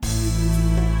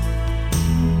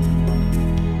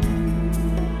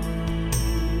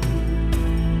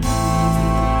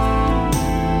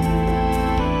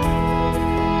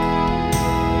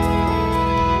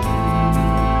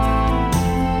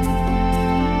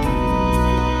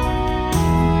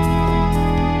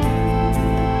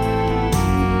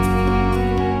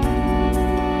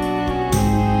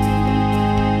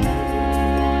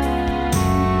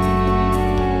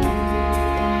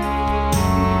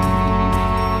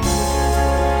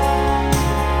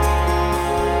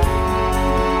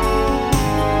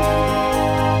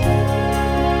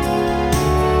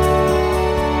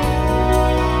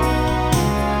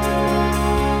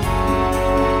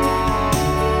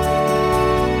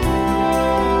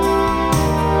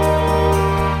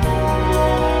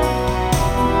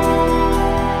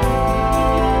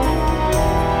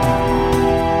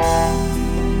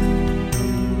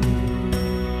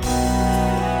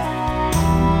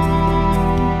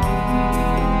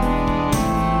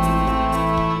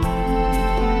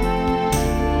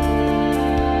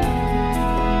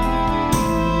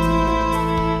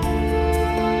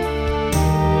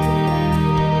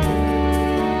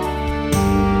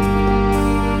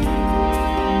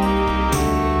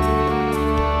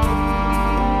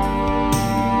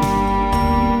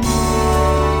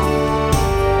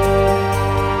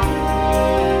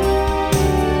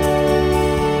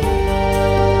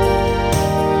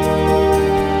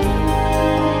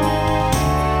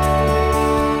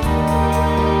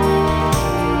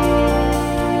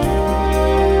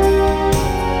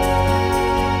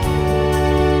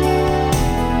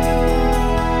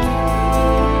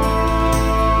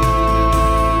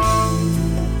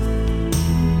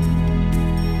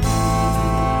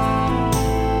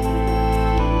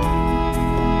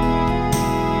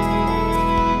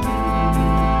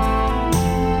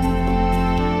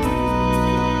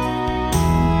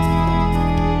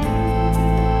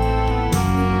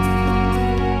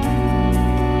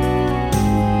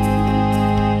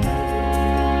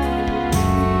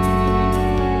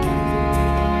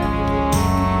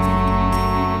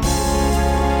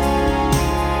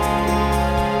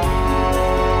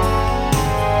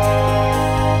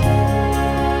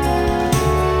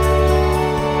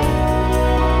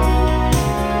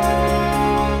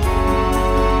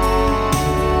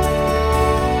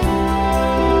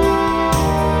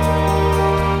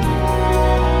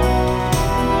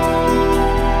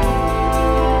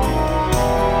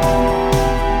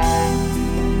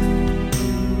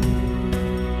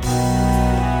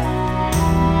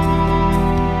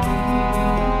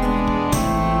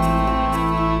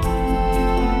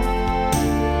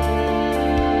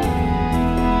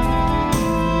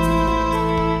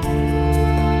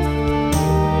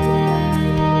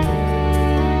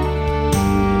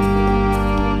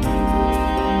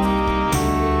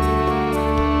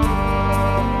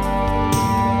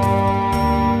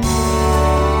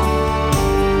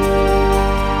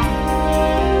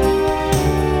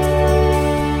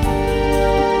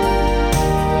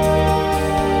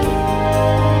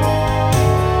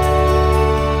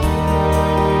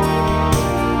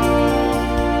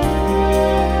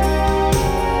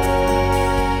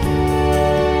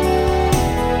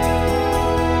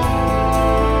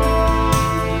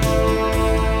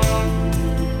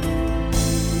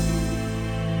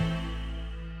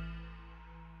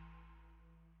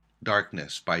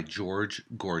 Darkness by George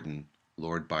Gordon,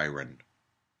 Lord Byron.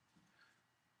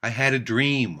 I had a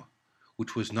dream,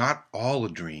 which was not all a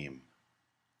dream.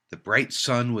 The bright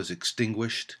sun was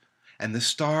extinguished, and the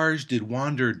stars did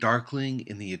wander darkling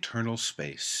in the eternal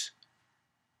space,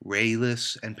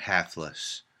 rayless and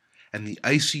pathless, and the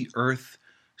icy earth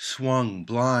swung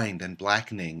blind and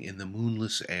blackening in the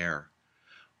moonless air.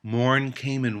 Morn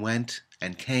came and went,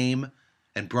 and came,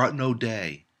 and brought no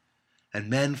day, and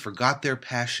men forgot their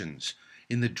passions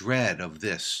in the dread of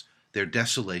this, their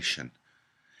desolation,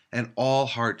 and all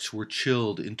hearts were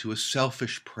chilled into a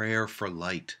selfish prayer for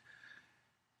light.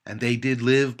 And they did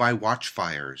live by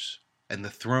watchfires, and the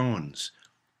thrones,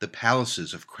 the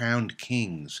palaces of crowned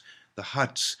kings, the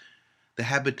huts, the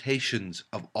habitations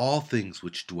of all things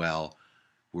which dwell,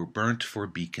 were burnt for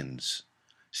beacons.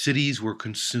 Cities were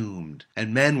consumed,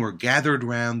 and men were gathered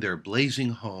round their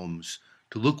blazing homes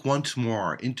to look once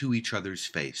more into each other's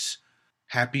face.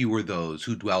 Happy were those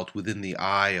who dwelt within the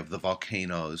eye of the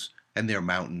volcanoes and their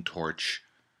mountain torch.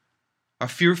 A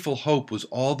fearful hope was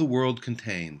all the world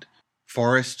contained.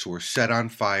 Forests were set on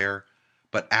fire,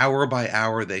 but hour by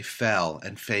hour they fell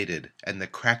and faded, and the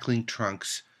crackling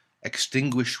trunks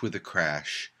extinguished with a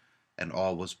crash, and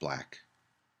all was black.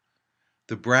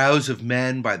 The brows of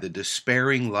men by the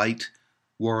despairing light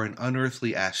wore an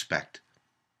unearthly aspect,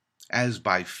 as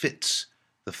by fits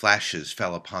the flashes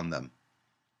fell upon them.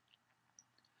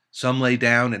 Some lay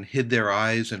down and hid their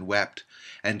eyes and wept,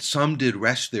 and some did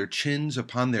rest their chins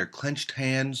upon their clenched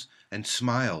hands and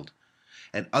smiled,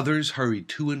 and others hurried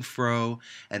to and fro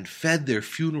and fed their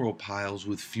funeral piles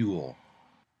with fuel,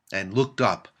 and looked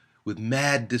up with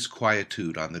mad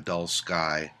disquietude on the dull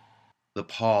sky, the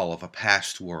pall of a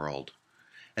past world,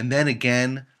 and then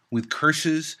again, with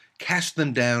curses, cast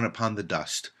them down upon the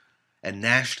dust, and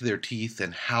gnashed their teeth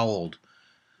and howled.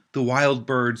 The wild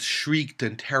birds shrieked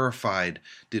and terrified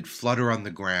did flutter on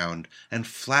the ground, and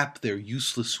flap their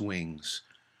useless wings.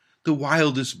 The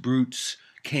wildest brutes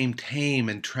came tame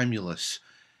and tremulous,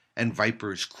 and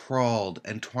vipers crawled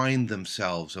and twined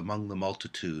themselves among the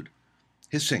multitude,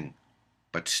 hissing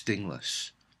but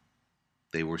stingless.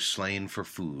 They were slain for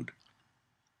food.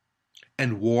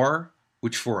 And war,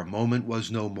 which for a moment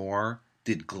was no more,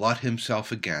 did glut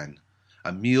himself again.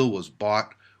 A meal was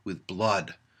bought with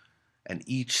blood, and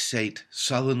each sate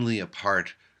sullenly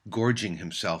apart, gorging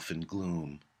himself in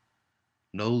gloom.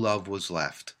 No love was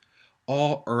left.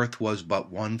 All earth was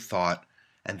but one thought,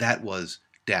 and that was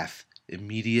death,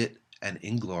 immediate and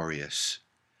inglorious.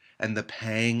 And the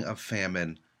pang of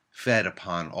famine fed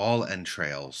upon all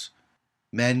entrails.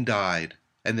 Men died,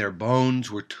 and their bones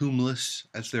were tombless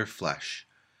as their flesh.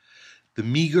 The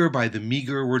meager by the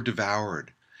meager were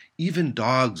devoured. Even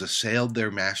dogs assailed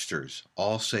their masters,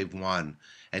 all save one,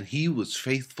 and he was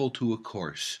faithful to a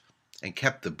course, and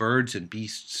kept the birds and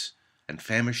beasts and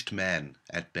famished men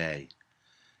at bay,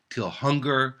 till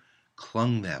hunger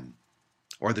clung them,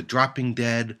 or the dropping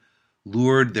dead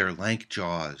lured their lank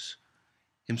jaws.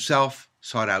 Himself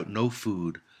sought out no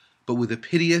food, but with a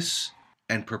piteous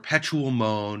and perpetual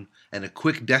moan and a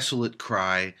quick desolate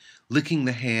cry, licking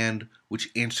the hand which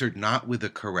answered not with a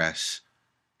caress,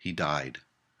 he died.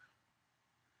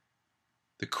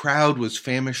 The crowd was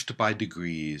famished by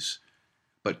degrees,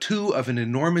 but two of an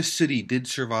enormous city did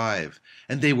survive,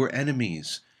 and they were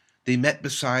enemies. They met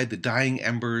beside the dying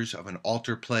embers of an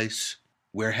altar place,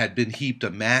 where had been heaped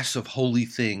a mass of holy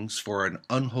things for an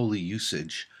unholy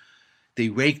usage. They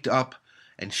raked up,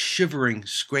 and shivering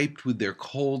scraped with their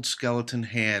cold skeleton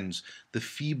hands the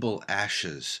feeble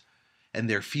ashes, and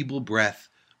their feeble breath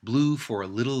blew for a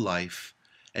little life,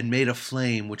 and made a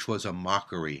flame which was a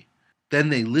mockery. Then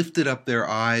they lifted up their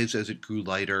eyes as it grew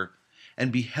lighter,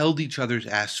 and beheld each other's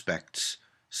aspects,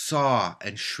 saw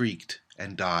and shrieked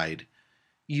and died.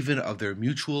 Even of their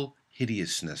mutual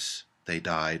hideousness they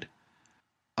died,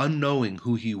 unknowing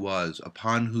who he was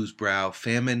upon whose brow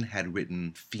famine had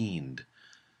written fiend.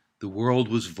 The world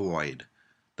was void.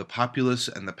 The populous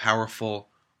and the powerful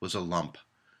was a lump,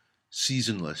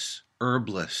 seasonless,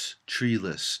 herbless,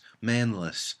 treeless,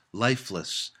 manless,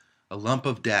 lifeless, a lump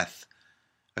of death,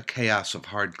 a chaos of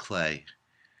hard clay.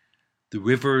 The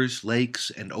rivers, lakes,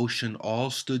 and ocean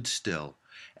all stood still,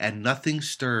 and nothing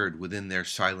stirred within their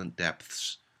silent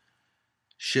depths.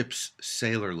 Ships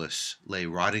sailorless lay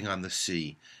rotting on the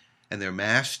sea, and their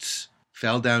masts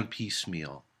fell down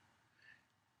piecemeal.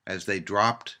 As they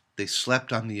dropped, they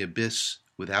slept on the abyss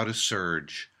without a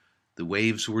surge. The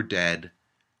waves were dead.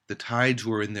 The tides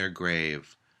were in their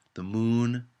grave. The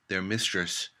moon, their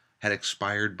mistress, had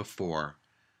expired before.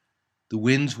 The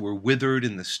winds were withered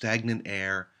in the stagnant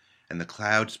air, and the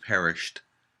clouds perished.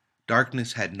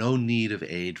 Darkness had no need of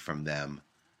aid from them.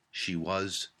 She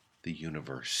was the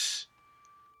universe.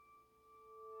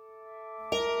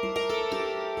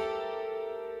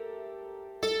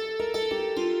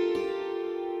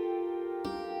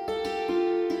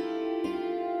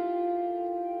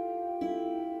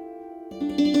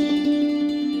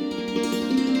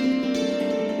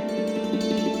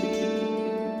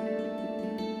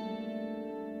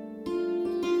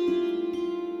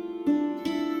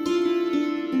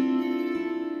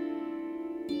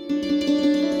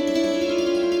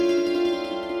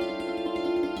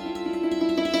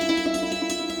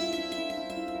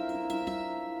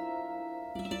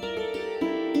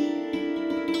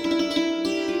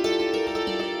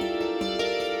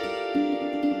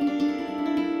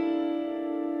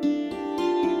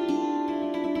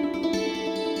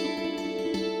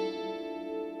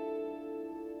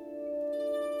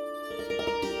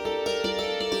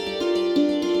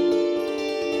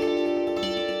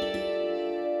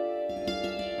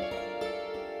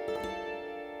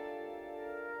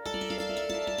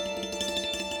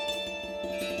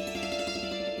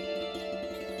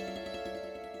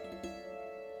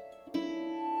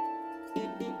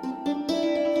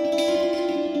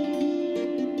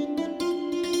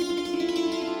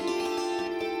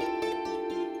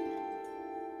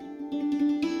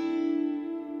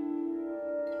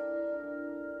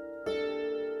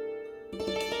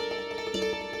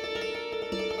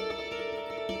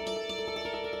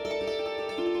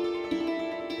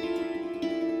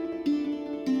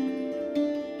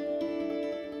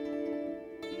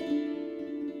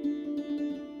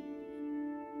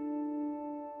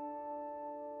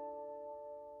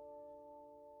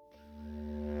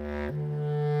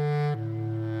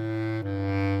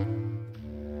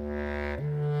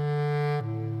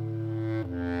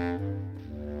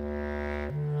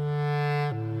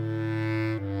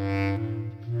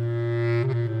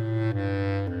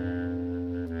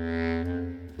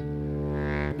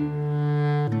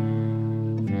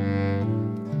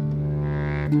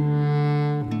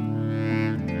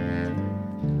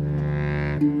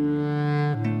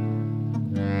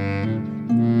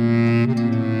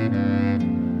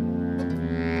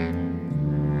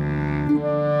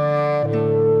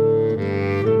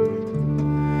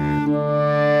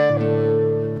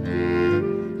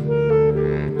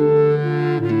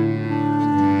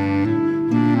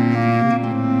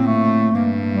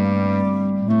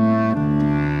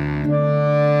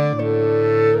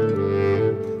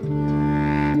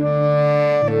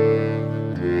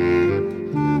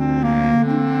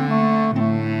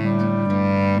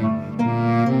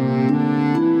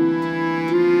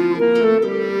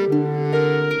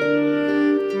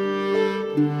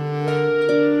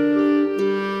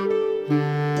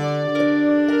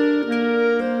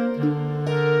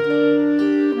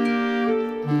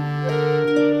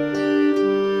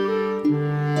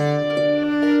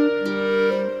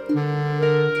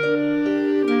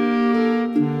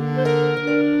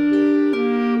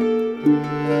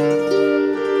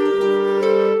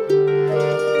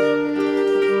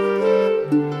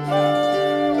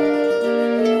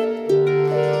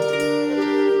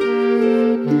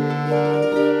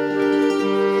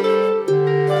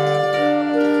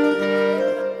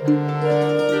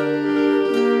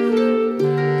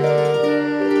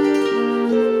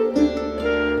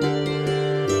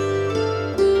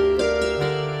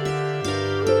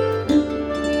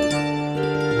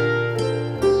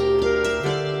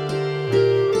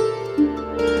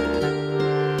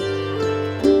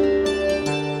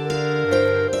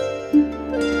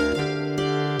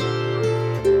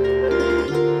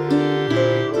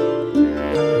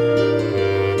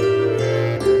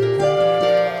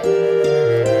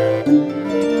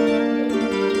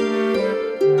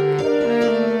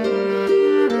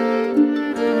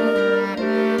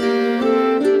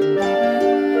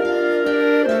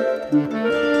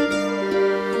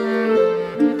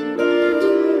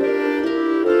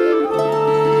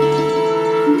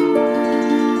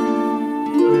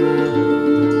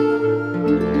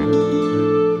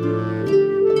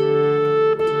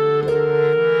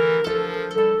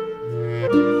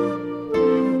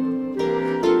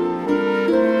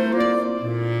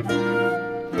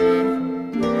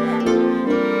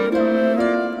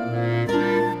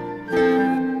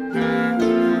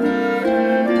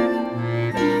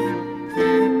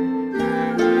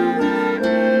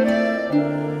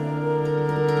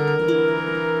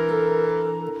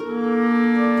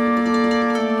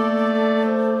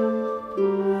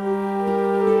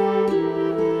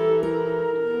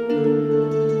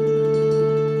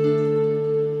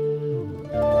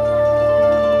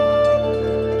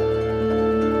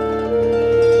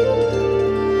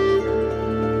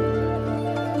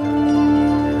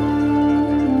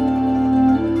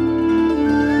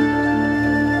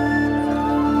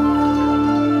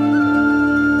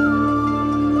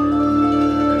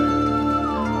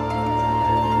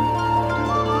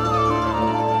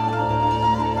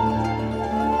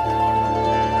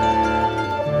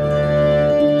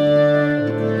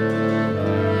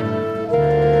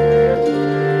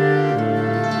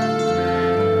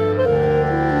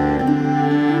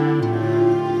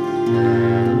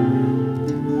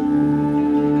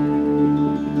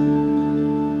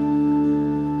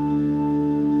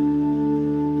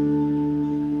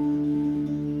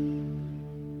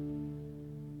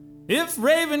 If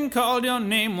Raven called your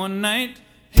name one night,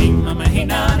 hey mama, hey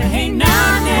nana, hey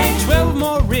nana, 12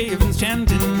 more ravens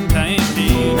chanting time,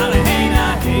 hey nana, hey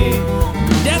nana, hey.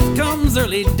 Death comes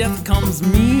early, death comes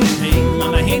mean, hey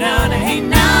mama, hey nana, hey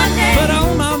nana. But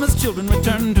all mama's children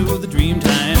return to the dream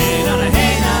time, hey nana,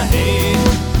 hey nana, hey.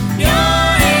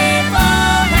 You're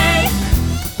evil, hey.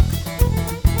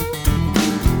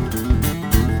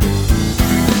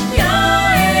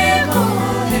 You're evil,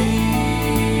 hey.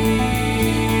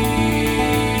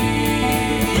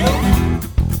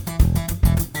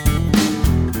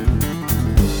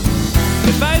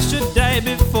 If I should die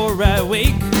before I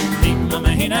wake, hey mama,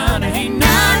 hey nana, hey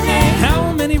nana,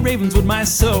 how many ravens would my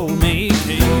soul make?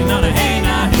 Hey nana, hey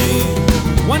nana, hey.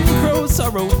 One crow's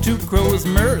sorrow, two crows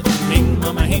mirth, hey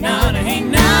mama, hey nana, hey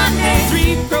nana,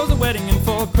 3 crows a wedding and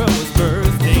 4 crows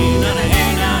birth, hey nana,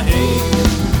 hey nana, hey.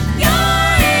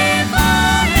 You're evil,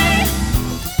 hey.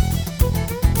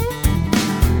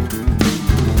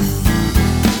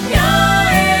 You're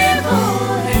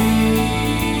evil, hey.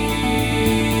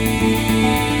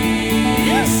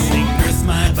 Sing, earth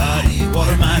my body,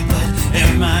 water my blood,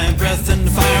 air my breath and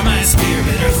fire my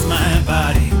spirit. Earth my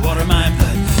body, water my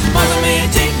blood. Mother may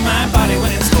take my body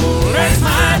when it's cold. Earth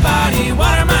my body,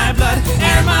 water my blood,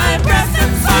 air my breath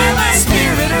and fire my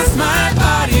spirit. Earth my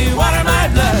body, water my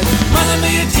blood. Mother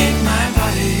may take my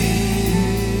body.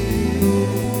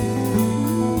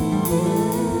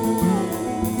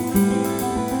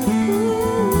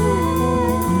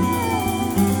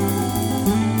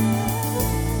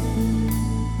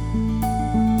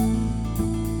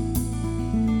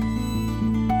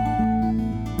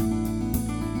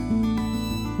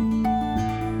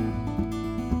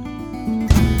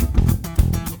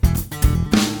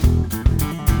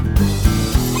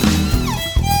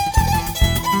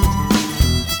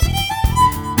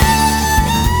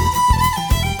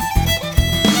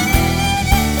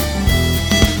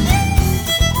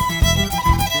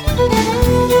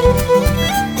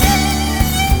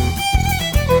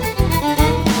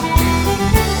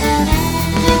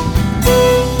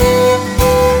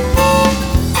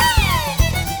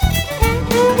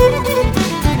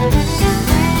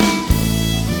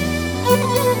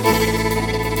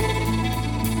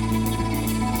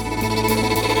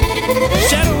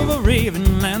 Shadow of a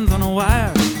raven lands on a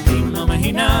wire. Hey mama,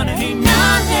 hey nana, hey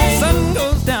nana. Sun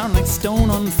goes down like stone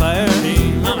on fire.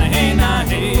 Hey mama, hey nana,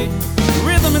 hey.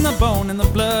 Rhythm in the bone and the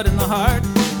blood in the heart.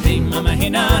 Hey mama, hey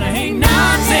nana, hey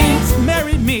nana. Saints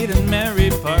marry meet and marry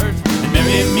part and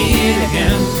marry meet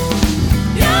again.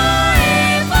 You're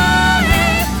evil,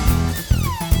 hey.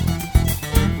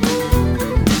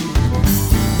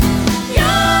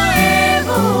 You're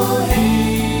evil, hey.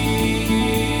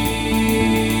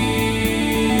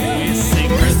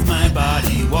 Sing, earth my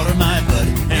body, water my blood,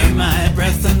 air my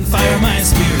breath and fire my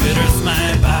spirit. Earth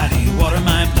my body, water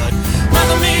my blood.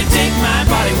 Mother may take my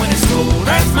body when it's cold.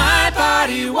 Earth my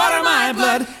body, water my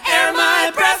blood, air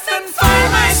my breath and fire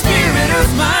my spirit.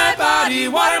 Earth my body,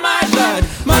 water my blood.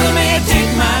 Mother may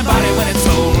take my body when it's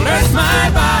cold. Earth my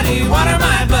body, water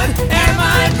my blood, air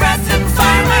my breath and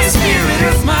fire my spirit.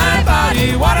 Earth my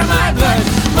body, water my blood.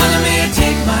 Mother may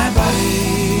take my body.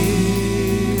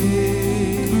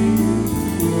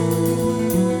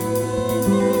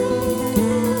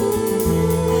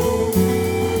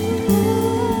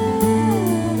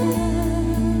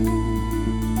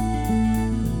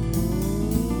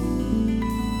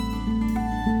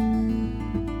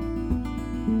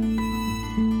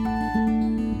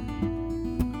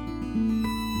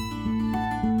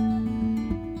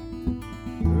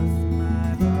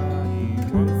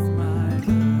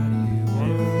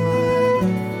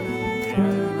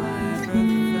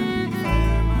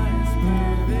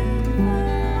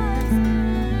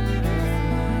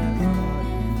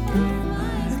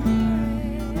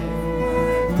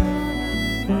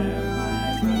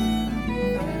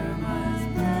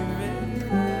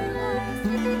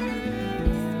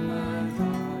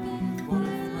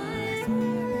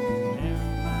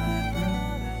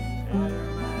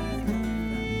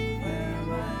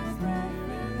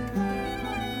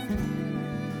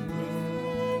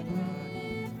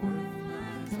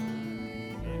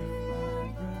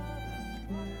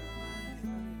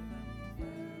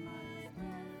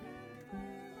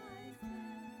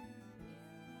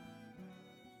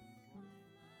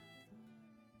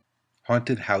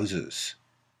 Haunted Houses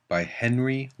by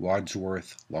Henry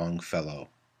Wadsworth Longfellow.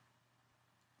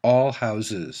 All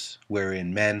houses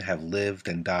wherein men have lived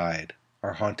and died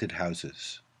are haunted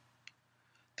houses.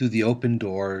 Through the open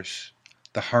doors,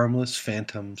 the harmless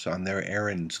phantoms on their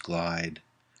errands glide,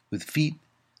 with feet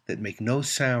that make no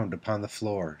sound upon the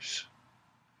floors.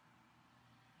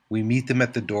 We meet them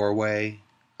at the doorway,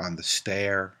 on the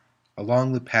stair,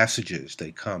 along the passages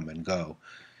they come and go,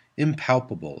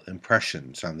 impalpable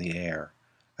impressions on the air,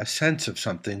 a sense of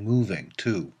something moving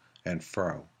to and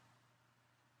fro.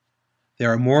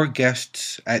 There are more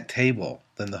guests at table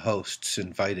than the hosts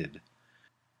invited.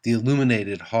 The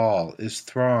illuminated hall is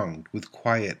thronged with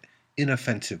quiet,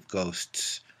 inoffensive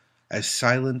ghosts, as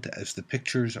silent as the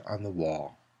pictures on the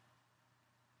wall.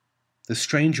 The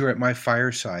stranger at my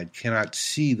fireside cannot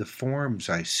see the forms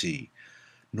I see,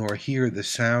 nor hear the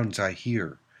sounds I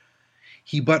hear.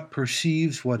 He but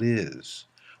perceives what is,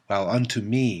 while unto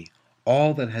me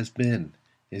all that has been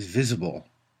is visible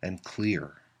and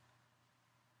clear.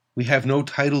 We have no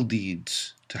title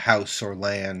deeds to house or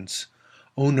lands,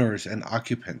 owners and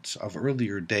occupants of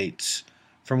earlier dates,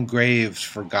 from graves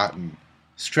forgotten,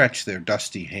 stretch their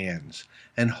dusty hands,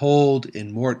 and hold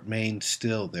in mortmain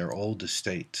still their old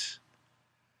estates.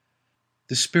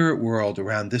 The spirit world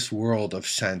around this world of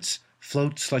sense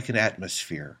floats like an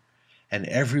atmosphere, and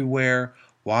everywhere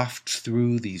wafts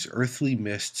through these earthly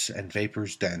mists and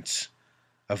vapors dense,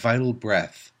 a vital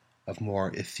breath of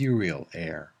more ethereal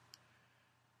air.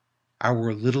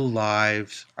 Our little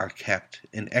lives are kept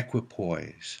in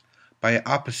equipoise by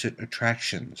opposite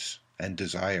attractions and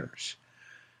desires,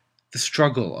 the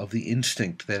struggle of the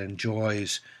instinct that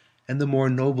enjoys and the more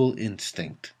noble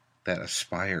instinct that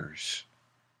aspires.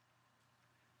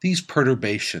 These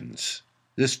perturbations,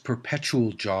 this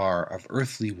perpetual jar of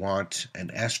earthly wants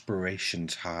and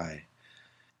aspirations high,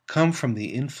 come from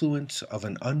the influence of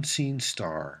an unseen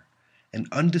star, an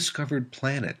undiscovered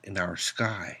planet in our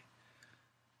sky.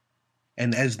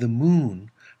 And as the moon,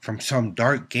 from some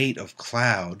dark gate of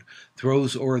cloud,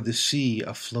 throws o'er the sea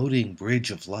a floating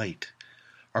bridge of light,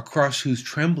 across whose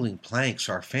trembling planks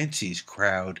our fancies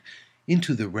crowd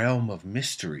into the realm of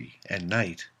mystery and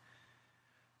night,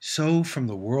 so from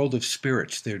the world of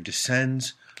spirits there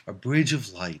descends a bridge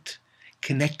of light,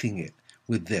 connecting it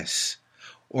with this,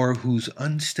 o'er whose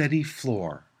unsteady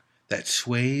floor, that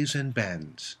sways and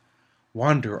bends,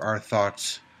 wander our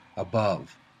thoughts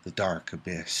above the dark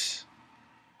abyss.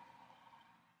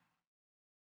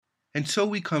 And so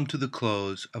we come to the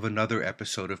close of another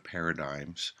episode of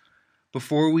Paradigms.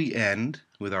 Before we end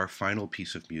with our final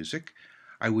piece of music,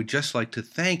 I would just like to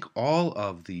thank all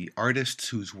of the artists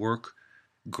whose work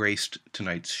graced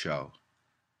tonight's show.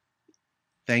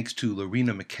 Thanks to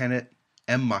Lorena McKennett,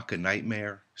 M. Maka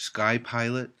Nightmare, Sky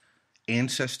Pilot,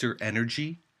 Ancestor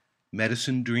Energy,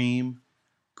 Medicine Dream,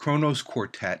 Kronos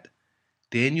Quartet,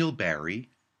 Daniel Barry,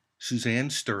 Suzanne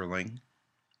Sterling,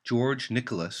 George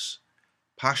Nicholas,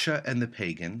 Pasha and the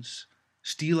Pagans,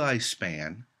 Steeleye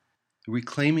Span, The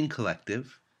Reclaiming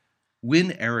Collective,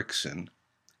 Win Erickson,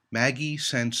 Maggie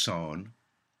Sansone,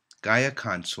 Gaia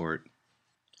Consort,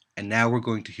 and now we're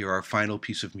going to hear our final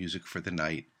piece of music for the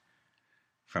night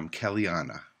from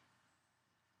Kellyanna.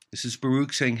 This is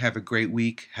Baruch saying have a great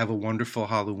week, have a wonderful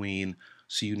Halloween,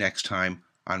 see you next time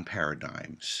on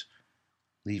Paradigms,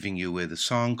 leaving you with a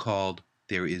song called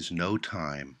There Is No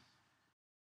Time.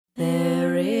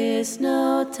 There is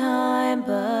no time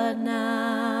but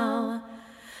now.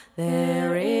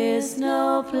 There is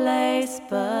no place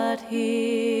but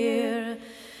here.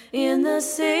 In the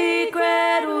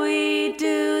secret we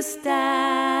do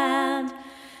stand,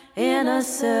 in a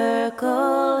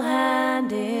circle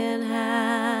hand in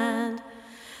hand.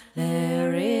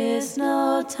 There is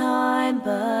no time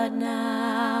but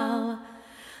now.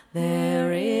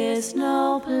 There is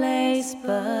no place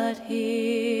but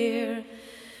here.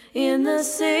 In the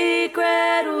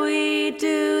secret we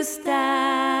do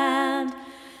stand,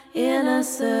 in a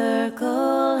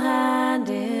circle hand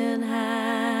in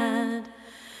hand.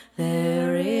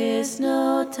 There is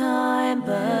no time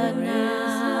but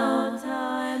now.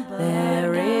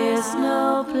 There is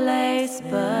no place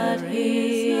but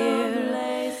here.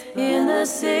 In the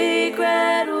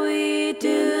secret we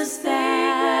do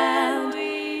stand,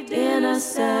 in a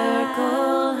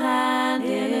circle hand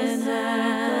in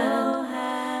hand.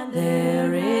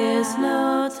 There is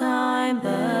no time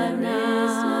but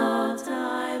now.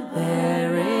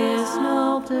 There is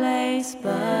no place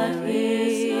but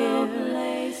here.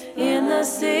 In the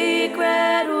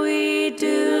secret we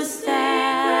do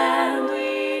stand,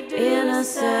 in a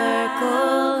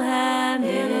circle hand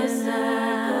in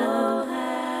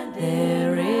hand.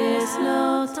 There is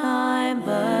no time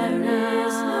but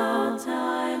now.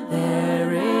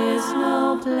 There is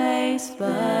no place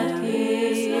but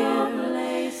here.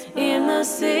 In the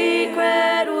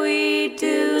secret we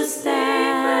do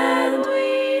stand,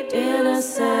 in a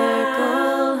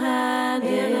circle hand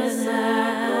in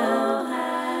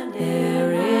hand.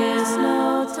 There is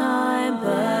no time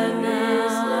but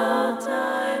now.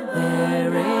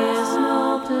 There is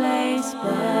no place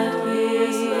but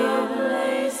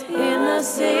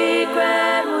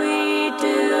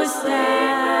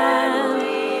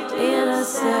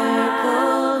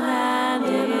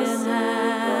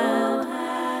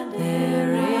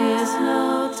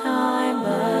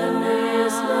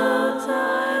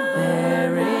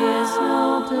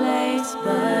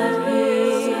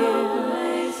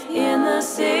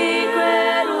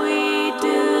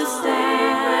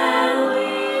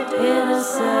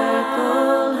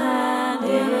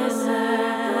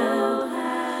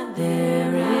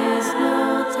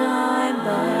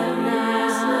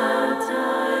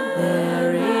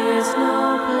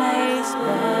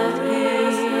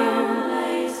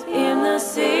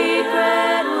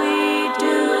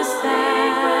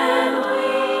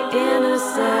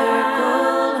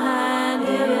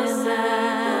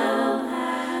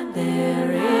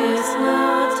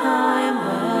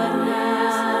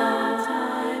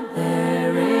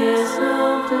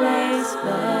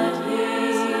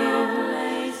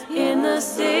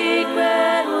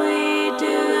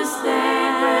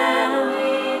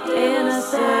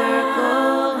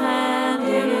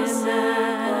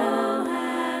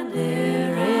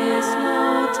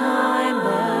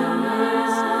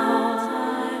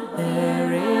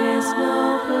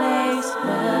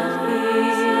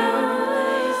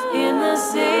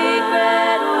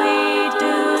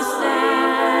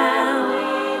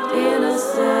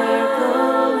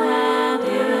circle hand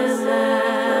in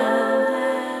hand.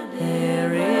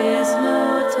 There is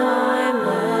no time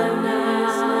but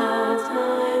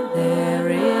now. There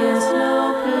is no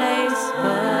place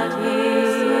but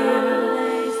here.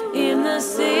 In the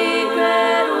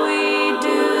secret we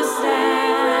do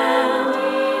stand.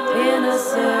 In a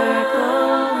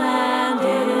circle hand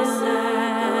in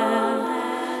hand.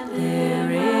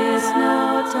 There is no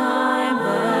time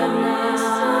but now.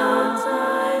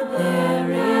 There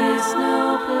is no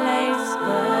place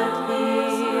but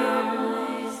here.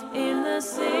 In the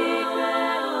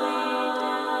secret we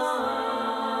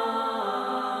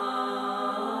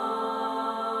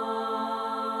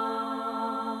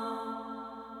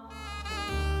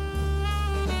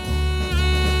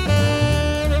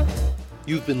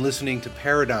You've been listening to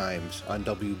Paradigms on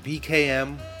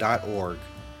WBKM.org.